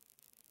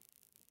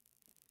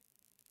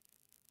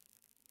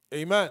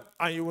 Amen.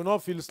 And you will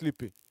not feel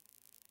sleepy.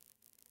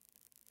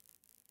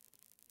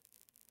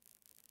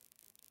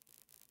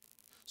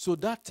 So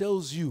that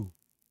tells you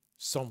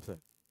something.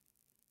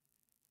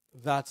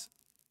 That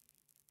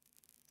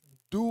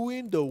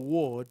doing the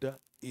word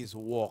is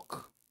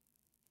work.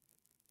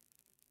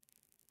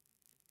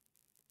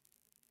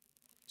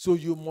 So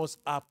you must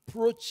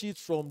approach it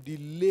from the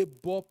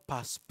labor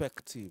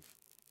perspective.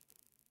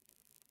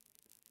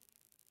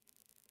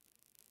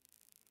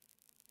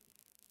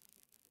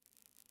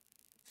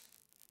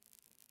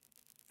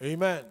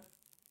 Amen.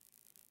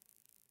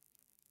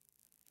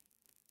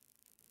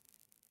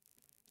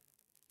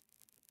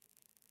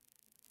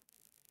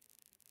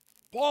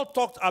 Paul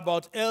talked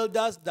about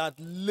elders that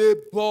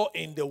labor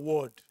in the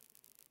word.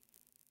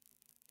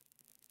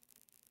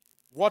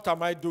 What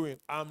am I doing?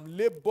 I'm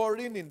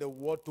laboring in the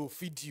word to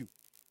feed you.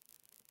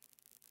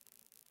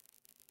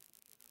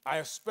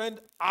 I spend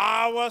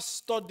hours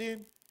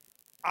studying,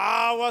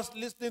 hours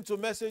listening to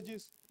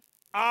messages,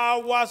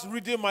 hours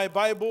reading my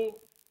Bible,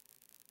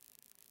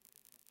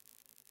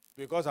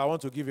 because I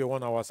want to give you a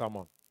 1-hour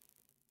sermon.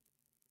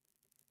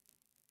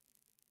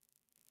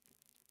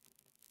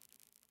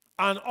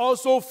 And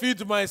also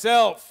feed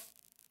myself.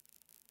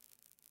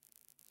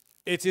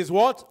 It is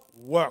what?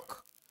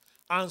 Work.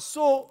 And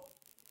so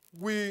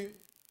you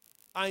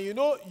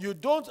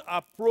don't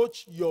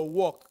approach your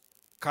work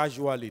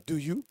casually, do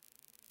you?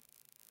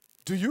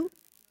 Do you?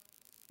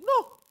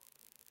 No.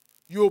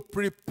 You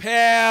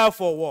prepare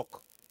for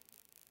work.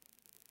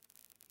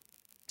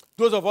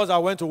 Those of us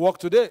that went to work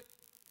today,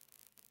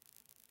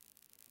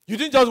 you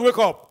didn't just wake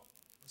up.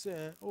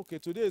 Say, okay,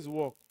 today is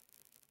work.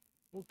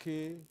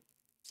 Okay.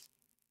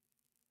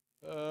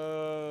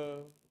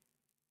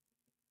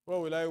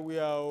 What will I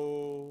wear?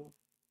 Oh.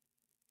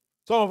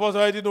 Some of us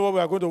already know what we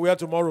are going to wear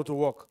tomorrow to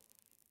work.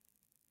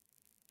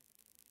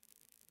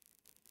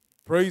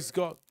 Praise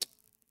God.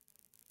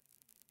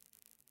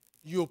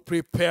 You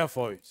prepare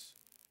for it.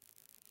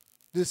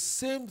 The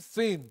same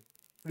thing.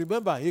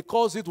 Remember, he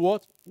calls it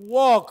what?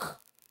 Work.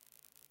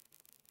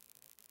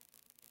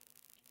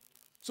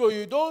 So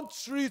you don't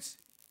treat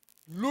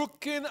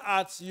looking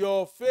at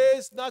your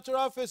face,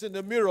 natural face in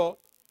the mirror,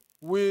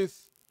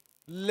 with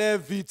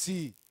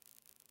levity.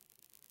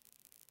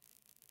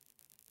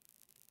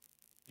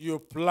 You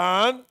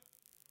plan.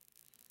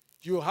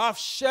 You have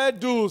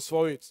schedules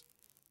for it.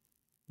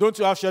 Don't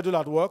you have schedule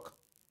at work?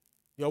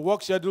 Your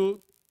work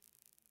schedule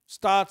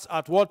starts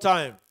at what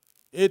time?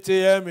 8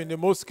 a.m. in the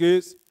most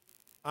case,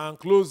 and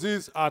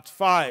closes at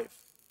 5,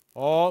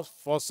 or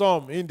for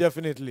some,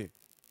 indefinitely.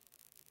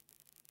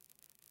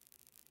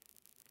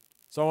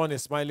 Someone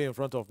is smiling in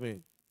front of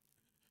me.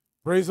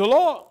 Praise the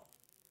Lord.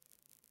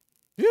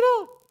 You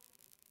know.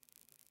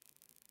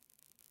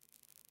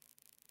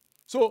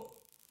 So,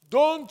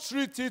 don't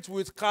treat it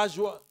with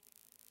casual.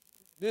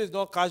 This is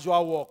not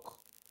casual work.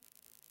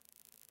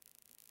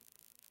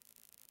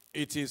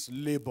 It is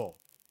labor.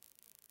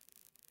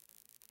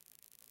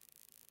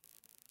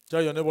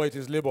 Tell your neighbor it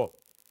is labor.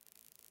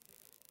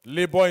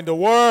 Labor in the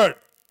word.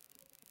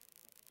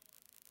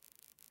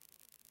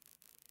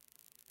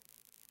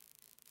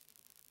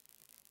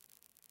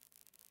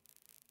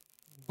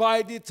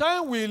 By the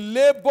time we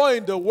labor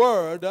in the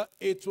word,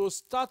 it will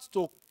start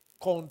to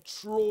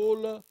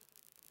control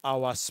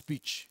our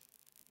speech.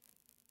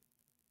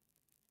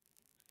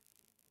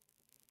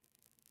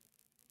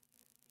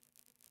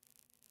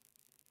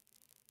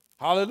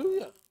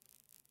 Hallelujah.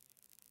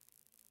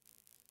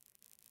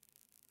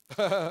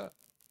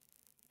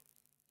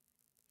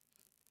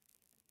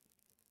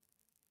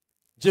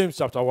 James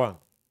chapter 1.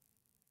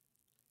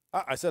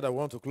 I said I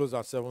want to close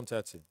at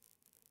 7:30.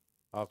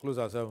 I'll close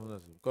at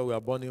 7:30 because we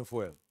are burning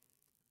fuel.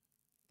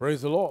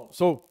 Praise the Lord.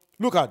 So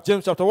Look at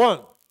James chapter 1.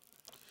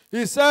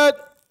 He said,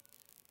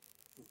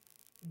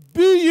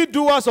 be ye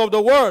doers of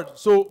the word.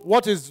 So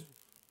what does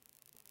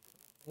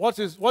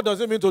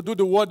it mean to do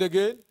the word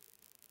again?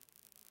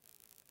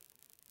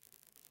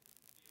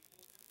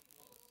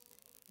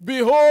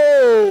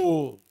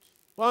 Behold.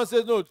 One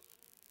says, no,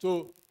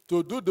 to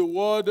do the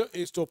word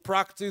is to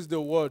practice the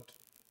word.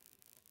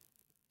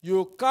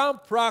 You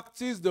can't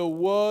practice the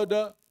word,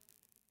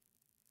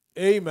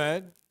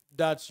 amen,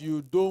 that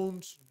you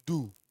don't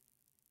do.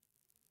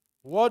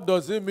 What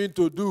does it mean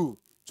to do?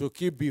 To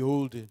keep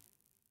beholding.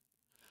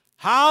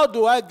 How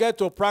do I get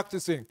to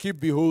practicing? Keep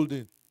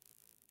beholding.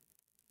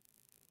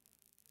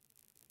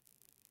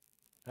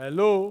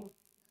 Hello?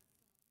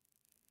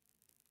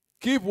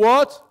 Keep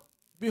what?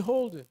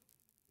 Beholding.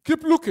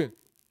 Keep looking.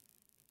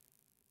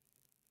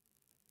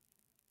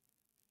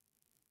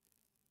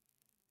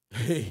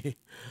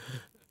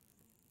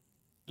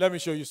 Let me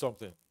show you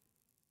something.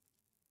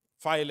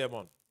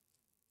 Philemon.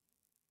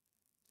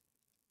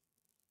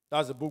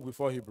 That's the book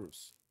before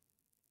Hebrews.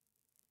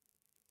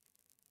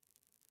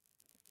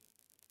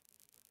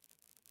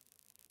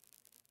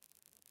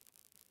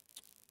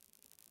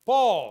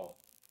 Paul,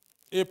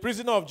 a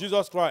prisoner of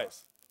Jesus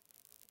Christ.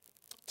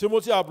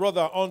 Timothy, our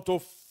brother, unto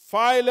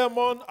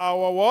Philemon,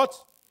 our what?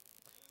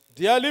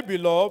 Dearly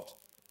beloved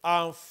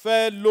and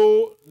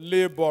fellow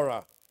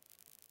laborer.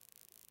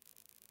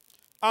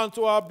 And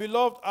to our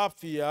beloved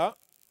Apphia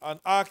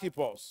and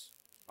Archippus,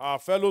 our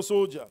fellow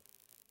soldier,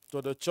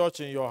 to the church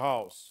in your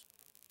house.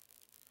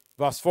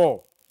 Verse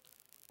 4.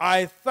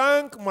 I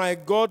thank my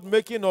God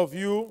making of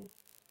you,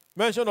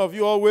 mention of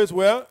you always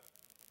where?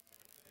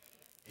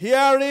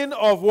 Hearing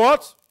of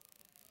what?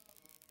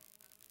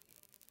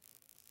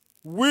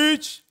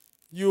 Which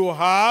you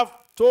have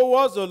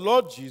towards the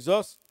Lord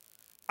Jesus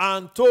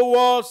and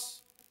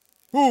towards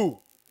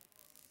who?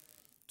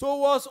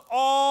 Towards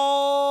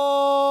all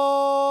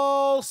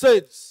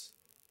saints.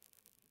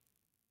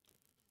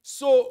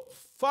 So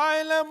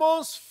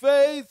Philemon's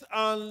faith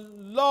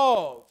and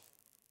love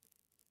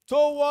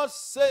towards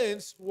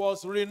saints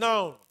was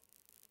renowned.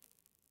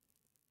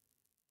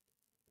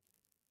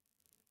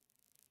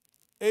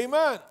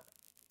 Amen.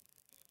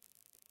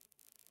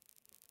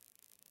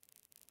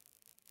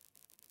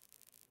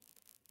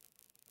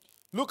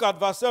 Look at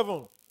verse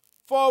 7.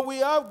 For we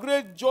have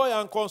great joy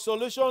and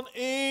consolation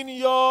in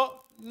your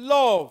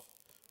love,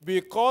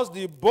 because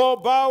the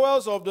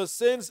bowels of the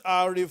saints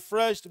are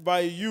refreshed by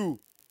you,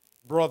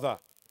 brother.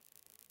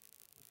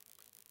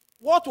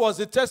 What was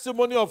the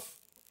testimony of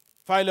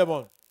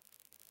Philemon?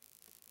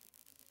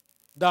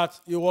 That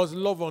he was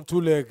love on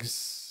two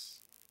legs.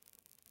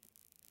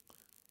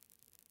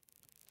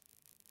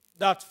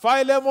 That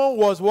Philemon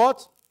was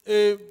what?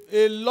 A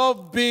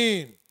love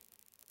being.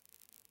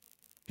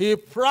 He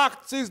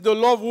practiced the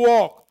love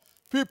walk.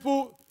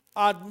 People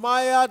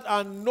admired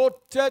and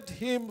noted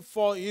him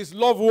for his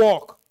love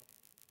walk.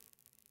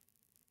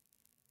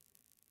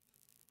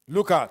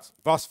 Look at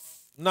verse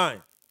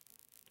 9.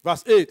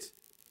 Verse 8.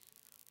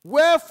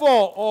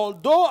 Wherefore,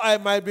 although I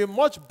might be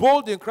much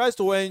bold in Christ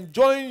to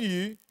enjoin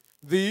ye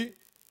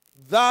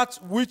that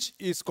which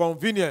is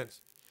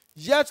convenient,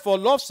 yet for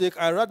love's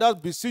sake I rather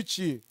beseech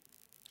ye,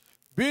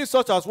 being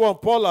such as one,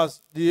 Paul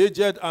as the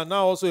aged and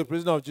now also a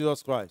prisoner of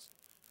Jesus Christ.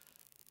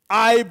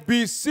 I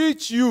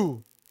beseech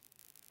you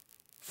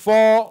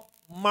for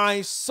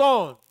my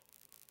son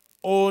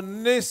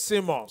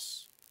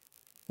Onesimus,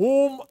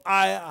 whom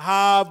I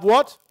have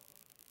what?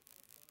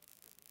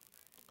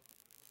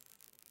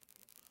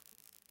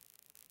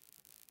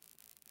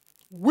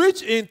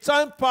 Which in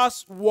time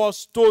past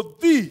was to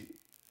thee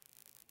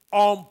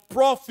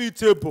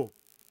unprofitable,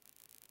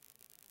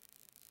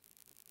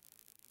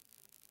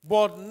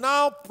 but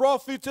now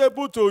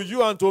profitable to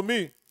you and to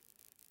me,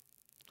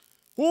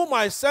 whom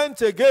I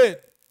sent again.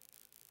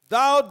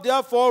 Thou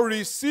therefore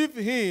receive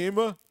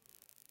him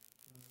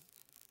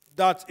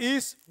that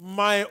is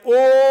my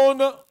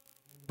own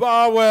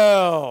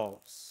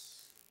bowels.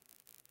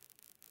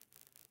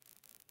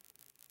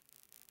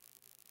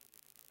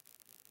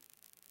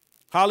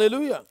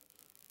 Hallelujah.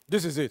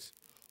 This is it.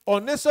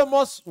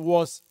 Onesimus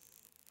was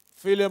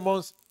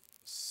Philemon's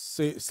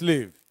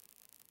slave.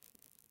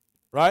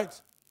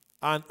 Right?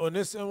 And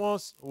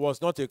Onesimus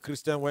was not a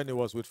Christian when he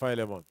was with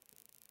Philemon.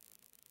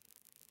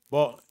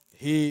 But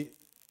he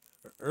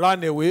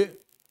ran away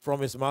from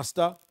his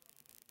master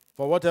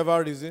for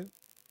whatever reason.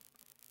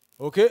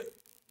 Okay?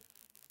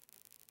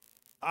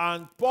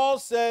 And Paul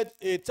said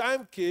a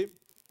time came,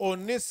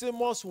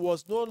 Onesimus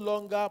was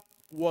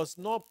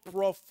not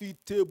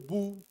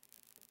profitable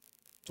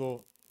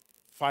to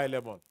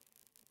Philemon.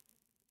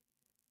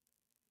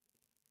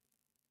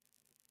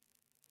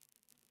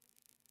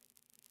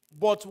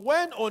 But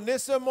when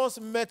Onesimus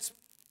met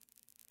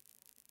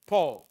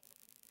Paul,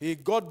 he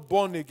got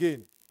born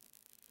again.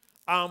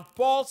 And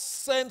Paul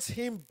sent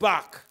him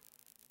back.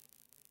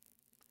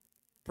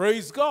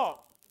 Praise God.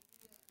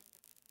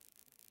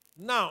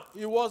 Now,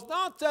 he was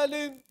now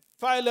telling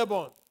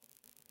Philemon,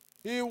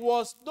 he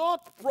was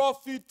not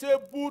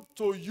profitable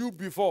to you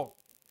before.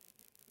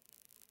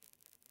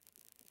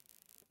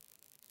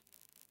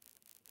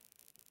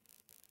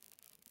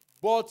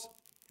 But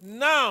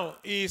now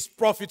he is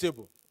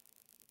profitable.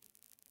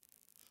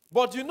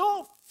 But you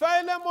know,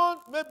 Philemon,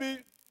 maybe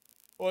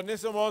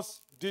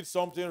Onesimus did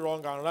something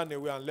wrong and ran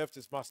away and left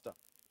his master.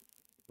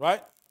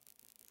 Right?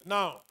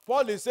 Now,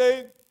 Paul is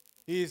saying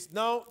he is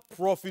now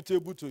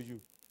profitable to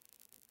you.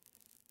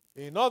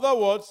 In other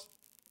words,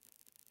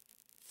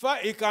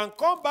 he can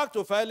come back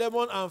to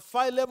Philemon and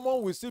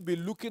Philemon will still be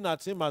looking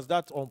at him as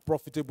that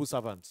unprofitable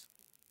servant.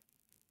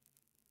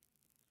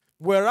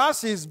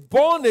 Whereas he's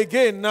born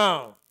again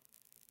now.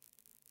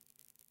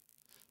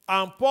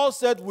 And Paul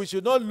said we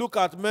should not look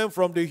at men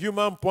from the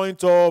human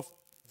point of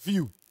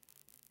view.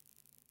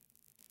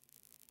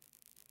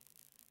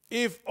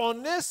 If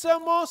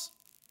Onesimus,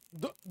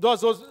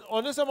 does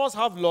Onesimus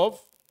have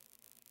love?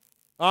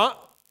 Huh?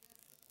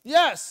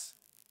 Yes.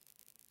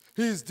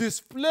 He's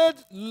displayed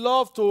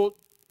love to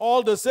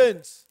all the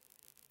saints.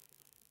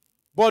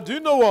 But do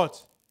you know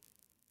what?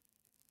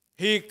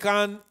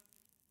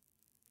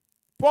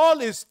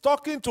 Paul is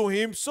talking to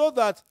him so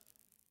that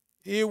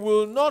he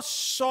will not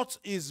shut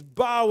his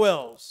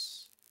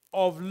bowels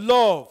of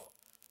love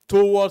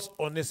towards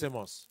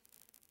Onesimus.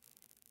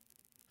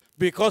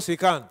 Because he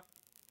can.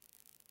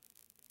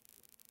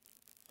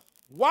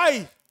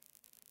 Why?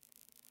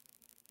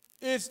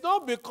 It's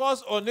not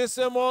because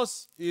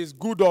Onesimus is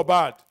good or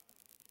bad.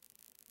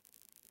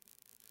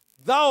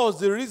 That was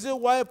the reason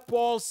why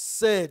Paul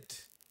said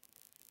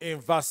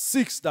in verse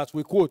 6 that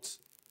we quote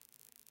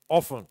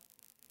often,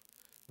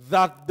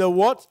 that the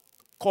what?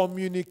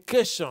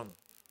 Communication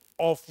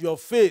of your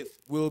faith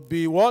will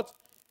be what?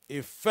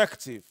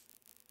 Effective.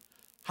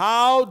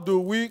 How do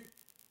we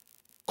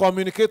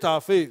communicate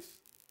our faith?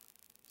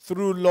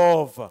 Through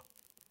love.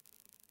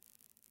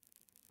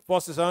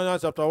 1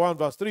 Thessalonians chapter 1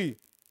 verse 3.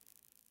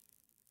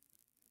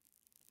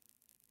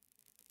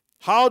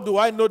 How do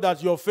I know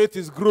that your faith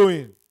is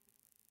growing?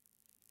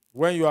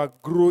 When you are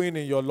growing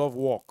in your love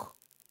walk.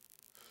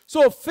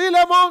 So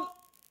Philemon,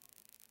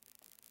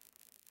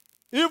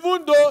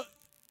 even though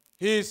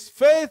his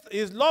faith,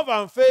 his love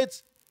and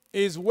faith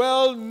is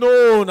well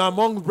known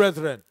among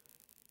brethren,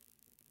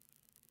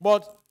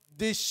 but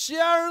the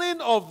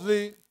sharing of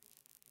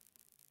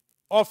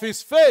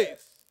his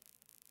faith,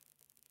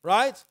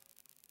 right,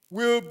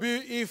 will be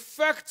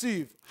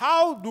effective.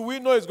 How do we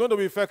know it's going to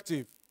be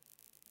effective?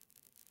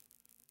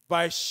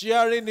 By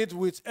sharing it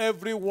with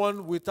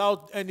everyone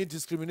without any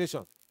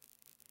discrimination.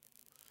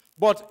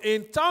 But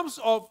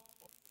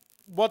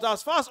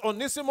as far as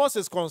Onesimus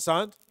is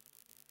concerned,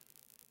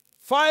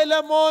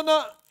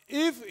 Philemon,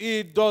 if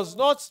he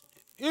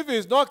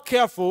is not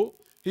careful,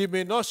 he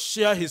may not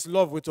share his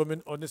love with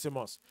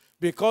Onesimus.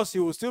 Because he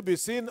will still be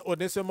seeing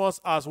Onesimus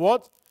as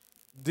what?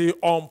 The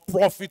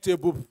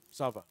unprofitable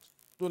servant.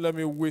 Don't let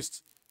me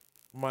waste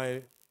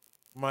my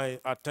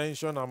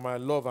attention and my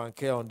love and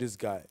care on this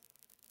guy.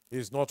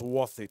 Is not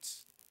worth it.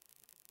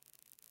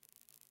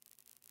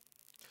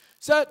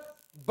 Said,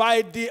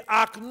 by the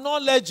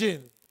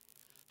acknowledging,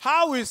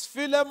 how is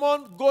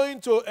Philemon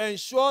going to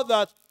ensure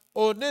that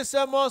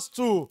Onesimus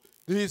too,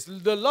 he's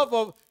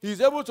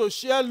able to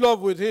share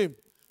love with him?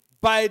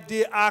 By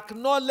the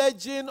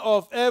acknowledging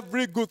of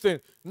every good thing,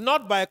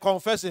 not by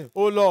confessing,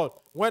 oh Lord,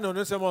 when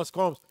Onesimus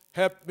comes,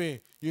 help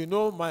me. You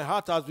know, my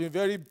heart has been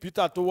very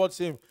bitter towards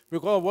him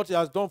because of what he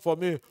has done for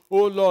me.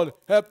 Oh, Lord,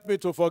 help me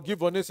to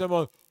forgive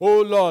Onesimus.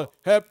 Oh, Lord,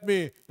 help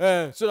me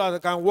so that I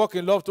can walk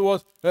in love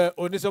towards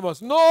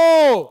Onesimus.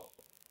 No!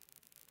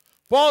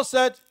 Paul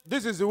said,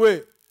 this is the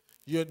way.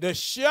 The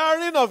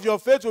sharing of your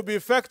faith will be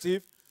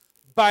effective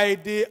by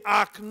the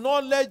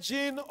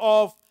acknowledging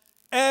of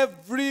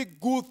every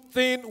good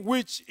thing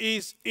which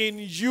is in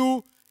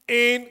you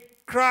in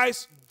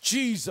Christ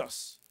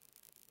Jesus.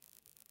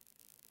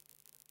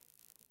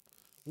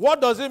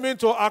 What does it mean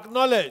to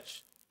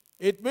acknowledge?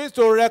 It means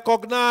to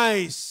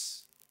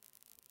recognize.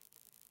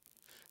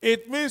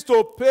 It means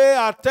to pay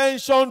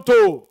attention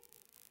to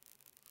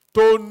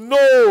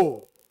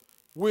know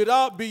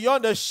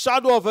beyond a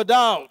shadow of a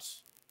doubt,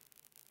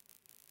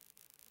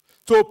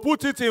 to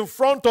put it in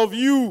front of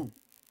you.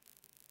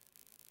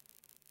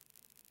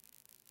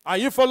 Are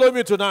you following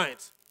me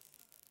tonight?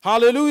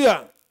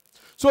 Hallelujah.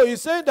 So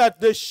he's saying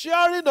that the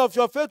sharing of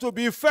your faith will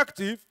be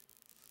effective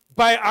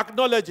by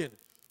acknowledging.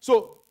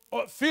 So,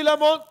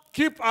 Philemon,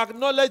 keep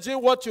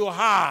acknowledging what you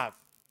have.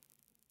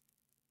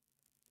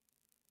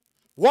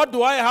 What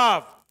do I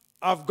have?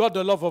 I've got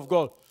the love of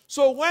God.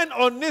 So when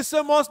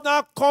Onesimus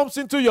now comes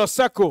into your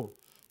circle,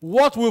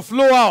 what will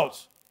flow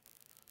out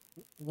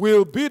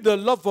will be the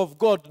love of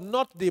God,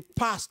 not the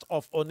past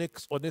of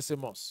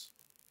Onesimus.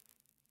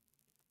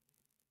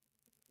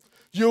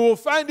 You will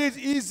find it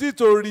easy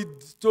to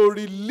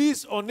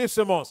release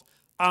Onesimus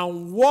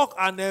and walk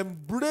and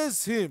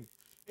embrace him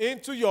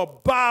into your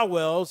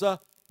bowels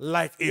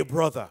like a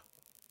brother.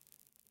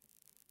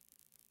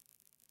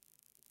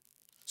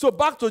 So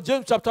back to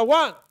James chapter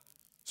 1.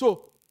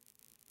 So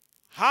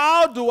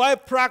how do I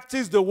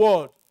practice the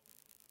word?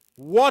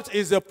 What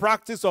is the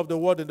practice of the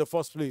word in the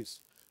first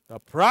place? The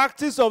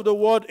practice of the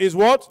word is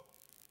what?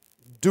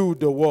 Do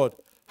the word.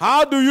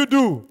 How do you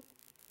do?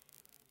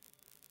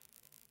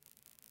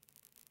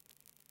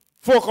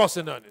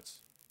 focusing on it,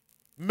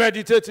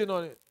 meditating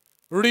on it,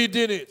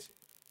 reading it,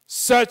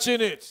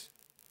 searching it.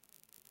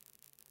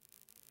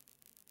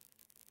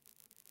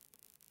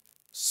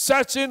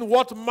 Searching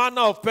what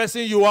manner of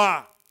person you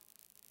are.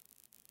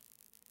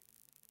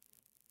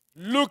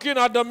 Looking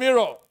at the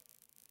mirror.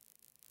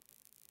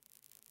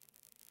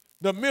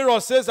 The mirror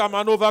says I'm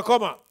an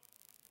overcomer.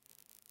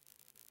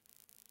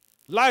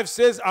 Life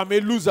says I'm a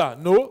loser.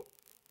 No.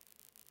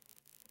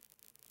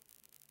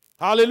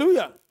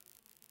 Hallelujah.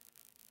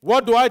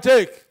 What do I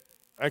take?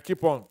 I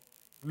keep on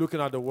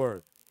looking at the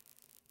word.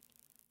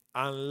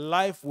 And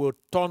life will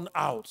turn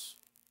out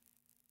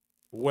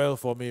well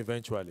for me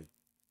eventually.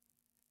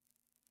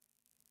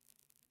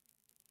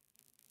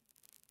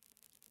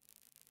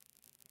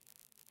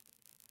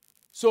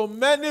 So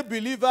many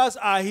believers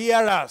are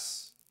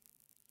hearers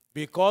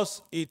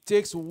because it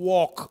takes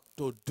work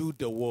to do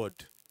the word.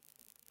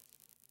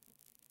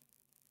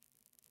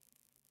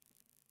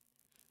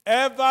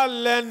 Ever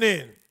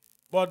learning,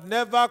 but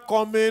never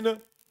coming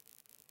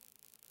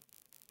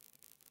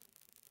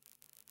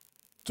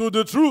to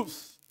the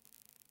truth.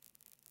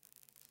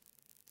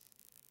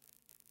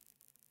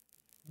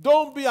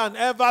 Don't be an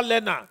ever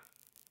learner.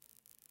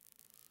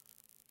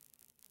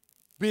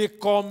 Be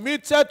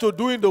committed to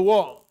doing the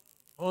work.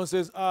 One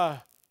says,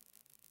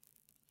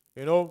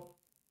 you know,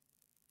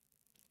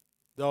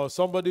 there was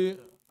somebody,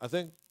 I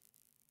think,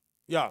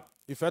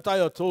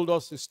 Ifetayo told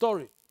us a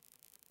story.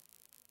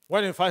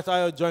 When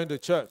Ifetayo joined the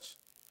church,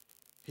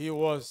 he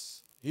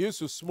used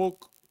to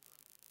smoke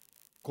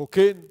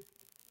cocaine,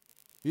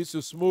 he used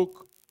to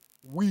smoke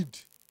weed.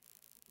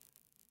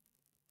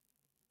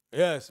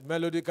 Yes,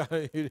 Melody,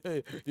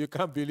 you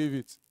can't believe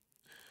it.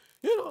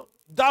 You know,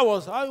 that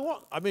was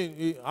how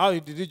how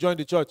did he join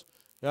the church?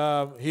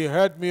 He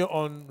heard me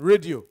on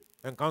radio,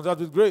 Encountered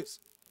with Grace.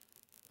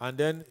 And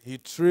then he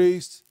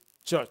traced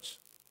church.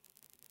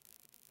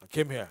 I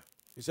came here.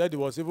 He said he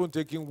was even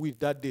taking weed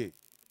that day.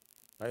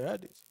 I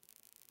heard it,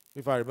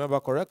 if I remember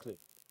correctly.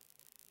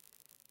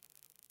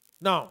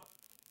 Now,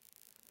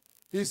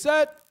 he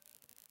said,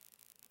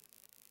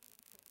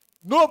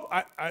 no,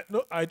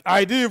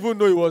 I didn't even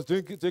know he was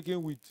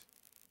taking weed.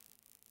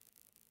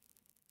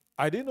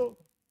 I didn't know.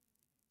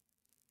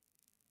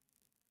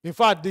 In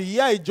fact, the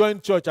year he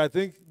joined church, I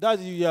think that's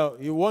the year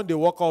he won the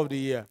Worker of the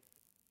Year,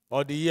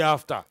 or the year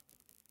after.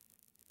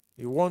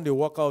 He won the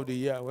Worker of the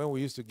Year when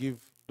we used to give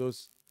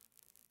those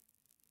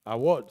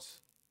awards.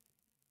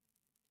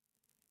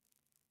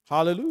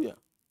 Hallelujah.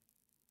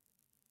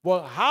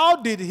 But how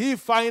did he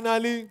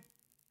finally...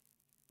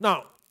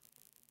 Now,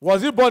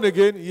 was he born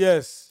again?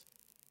 Yes.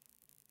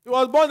 He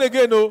was born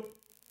again, no?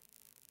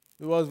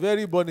 He was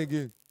very born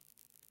again.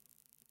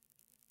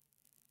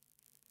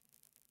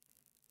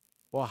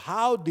 But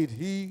how did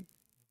he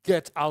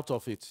get out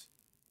of it?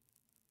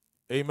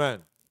 Amen.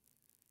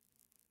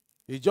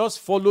 He just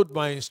followed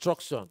my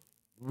instruction,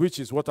 which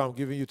is what I'm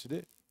giving you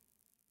today.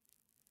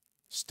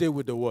 Stay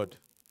with the word.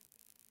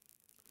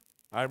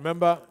 I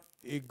remember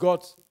he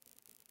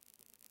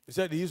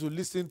said he used to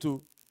listen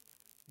to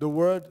the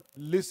word,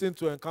 listen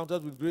to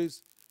Encounters with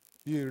Grace.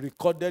 He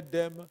recorded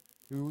them.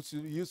 He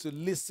used to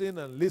listen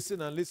and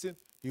listen and listen.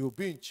 He would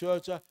be in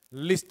church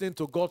listening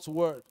to God's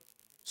word,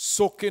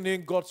 soaking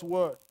in God's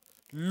word,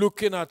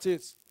 looking at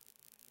it,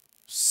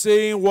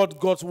 saying what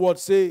God's word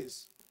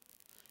says.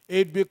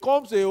 It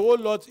becomes a whole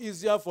lot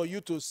easier for you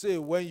to say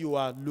when you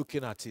are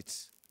looking at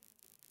it.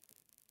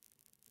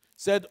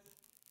 Said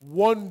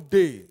one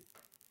day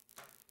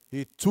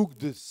he took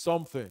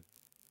something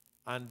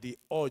and the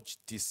urge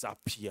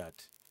disappeared.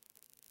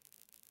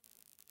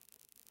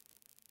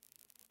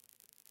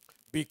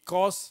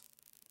 Because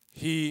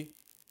he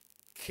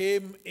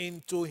came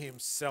into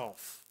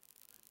himself,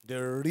 the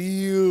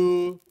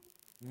real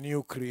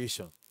new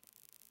creation.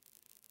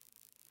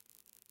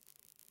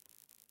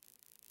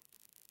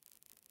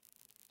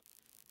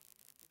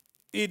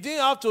 He didn't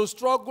have to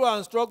struggle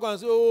and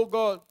say, oh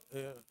God.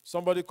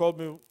 Somebody called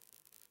me,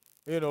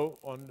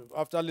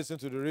 after listening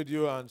to the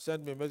radio and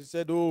sent me a message,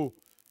 said,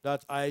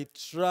 that I'm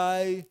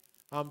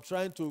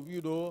trying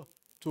to,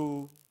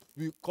 to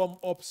come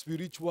up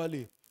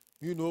spiritually,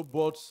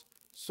 but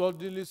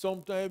suddenly,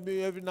 sometime,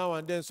 every now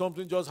and then,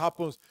 something just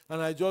happens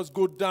and I just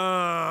go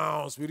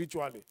down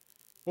spiritually.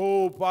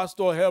 Oh,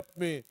 Pastor, help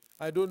me.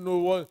 I don't know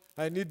what,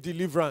 I need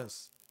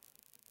deliverance.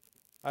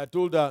 I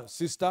told her,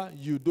 sister,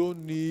 you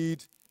don't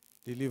need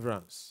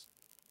deliverance.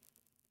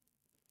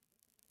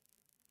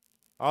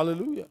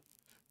 Hallelujah.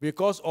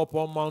 Because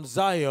upon Mount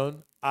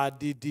Zion are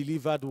the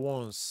delivered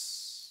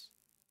ones.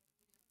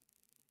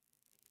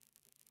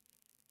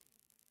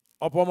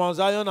 Upon Mount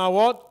Zion are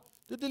what?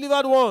 The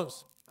delivered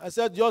ones. I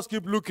said, just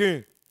keep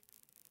looking.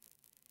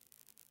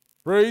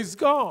 Praise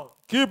God.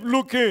 Keep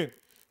looking.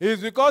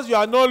 It's because you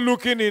are not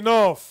looking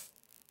enough.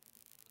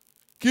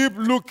 Keep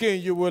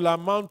looking. You will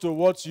amount to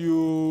what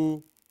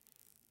you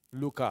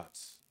look at.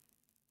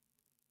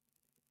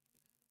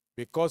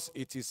 Because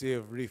it is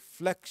a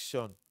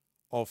reflection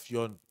of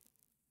your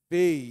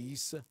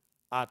face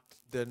at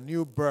the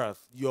new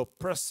birth, your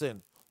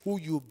person, who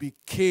you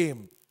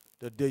became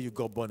the day you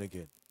got born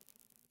again.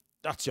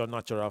 That's your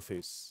natural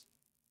face.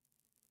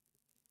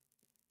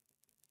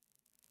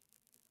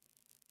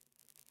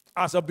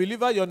 As a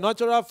believer, your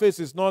natural face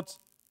is not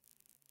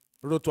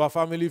road to a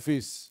family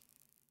face.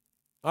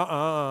 You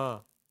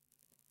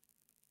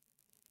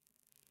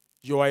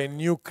are a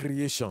new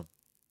creation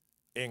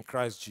in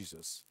Christ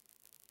Jesus.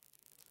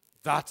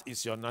 That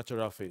is your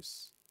natural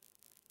face.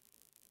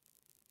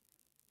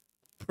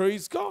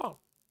 Praise God.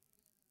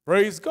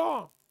 Praise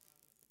God.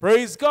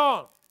 Praise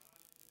God.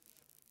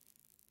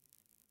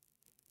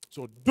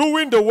 So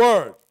doing the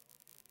word.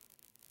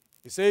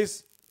 He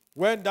says,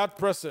 when that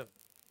person,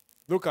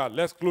 look at,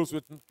 let's close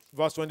with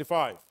verse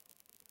 25.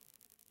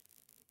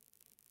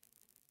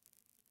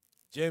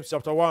 James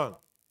chapter 1.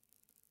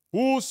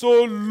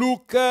 Whoso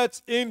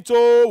looketh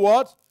into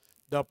what?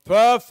 The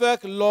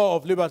perfect law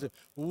of liberty.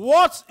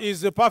 What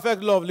is the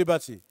perfect law of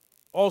liberty?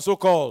 Also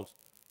called?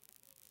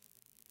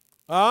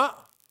 The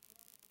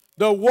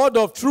word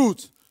of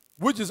truth,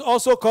 which is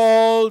also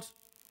called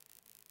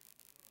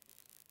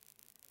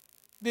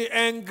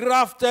the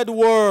engrafted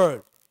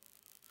word.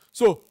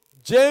 So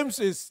James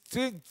is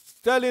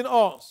telling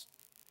us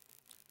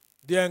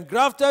the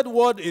engrafted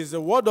word is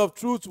the word of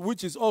truth,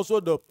 which is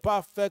also the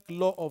perfect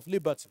law of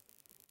liberty.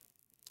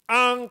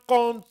 And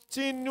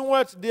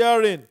continueth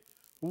therein.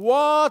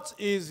 What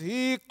is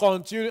he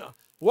continuing?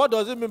 What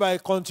does it mean by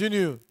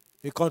continue?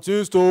 He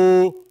continues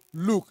to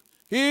look.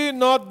 He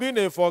not being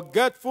a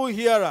forgetful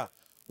hearer.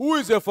 Who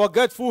is a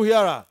forgetful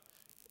hearer?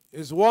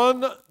 Is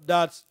one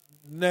that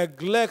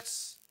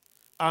neglects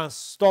and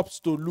stops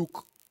to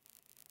look,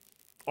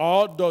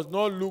 or does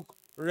not look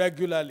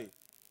regularly,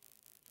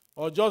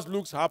 or just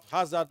looks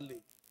haphazardly.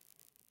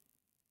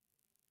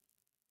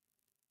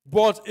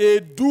 But a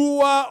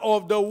doer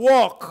of the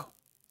work,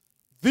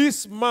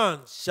 this man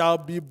shall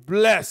be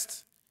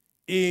blessed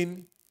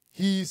in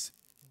his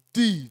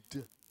deed.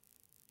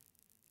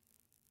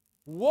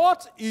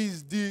 What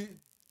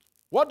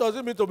does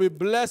it mean to be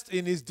blessed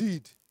in his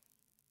deed?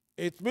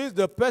 It means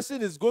the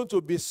person is going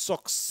to be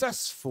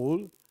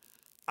successful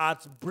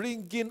at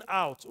bringing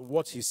out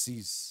what he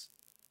sees.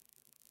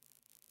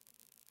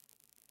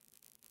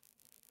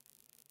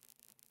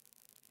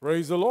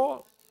 Praise the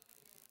Lord.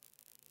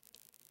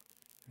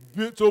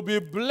 To be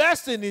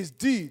blessed in his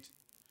deed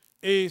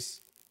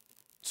is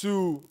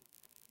to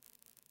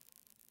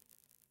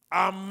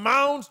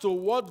amount to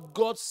what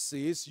God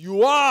says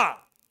you are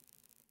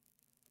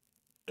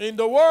in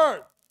the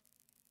Word.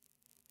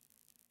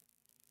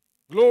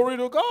 Glory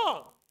to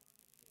God.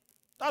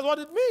 That's what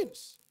it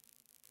means.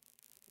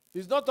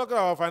 He's not talking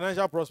about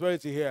financial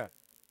prosperity here.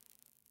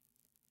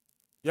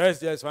 Yes,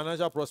 there's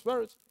financial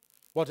prosperity.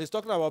 But he's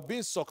talking about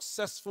being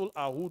successful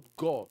at who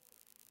God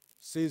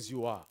says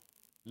you are.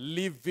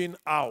 Living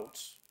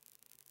out.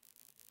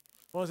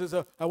 One says,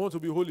 I want to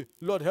be holy.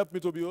 Lord, help me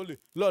to be holy.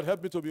 Lord,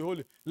 help me to be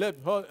holy.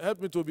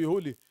 Help me to be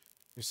holy.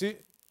 You see,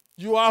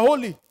 you are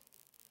holy.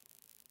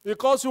 He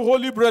calls you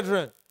holy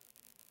brethren.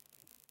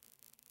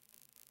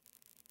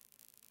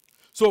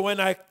 So when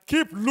I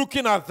keep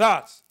looking at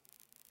that,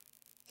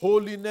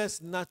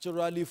 holiness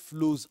naturally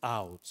flows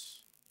out.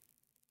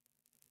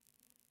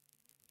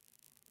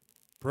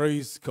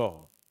 Praise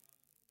God.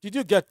 Did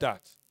you get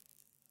that?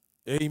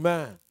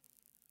 Amen.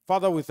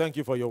 Father, we thank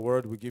you for your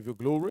word. We give you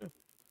glory.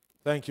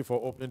 Thank you for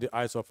opening the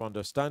eyes of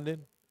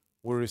understanding.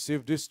 We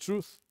receive this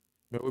truth.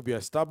 May we be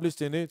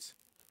established in it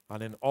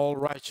and in all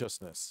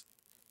righteousness.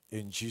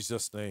 In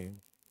Jesus'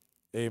 name,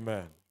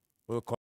 amen. We'll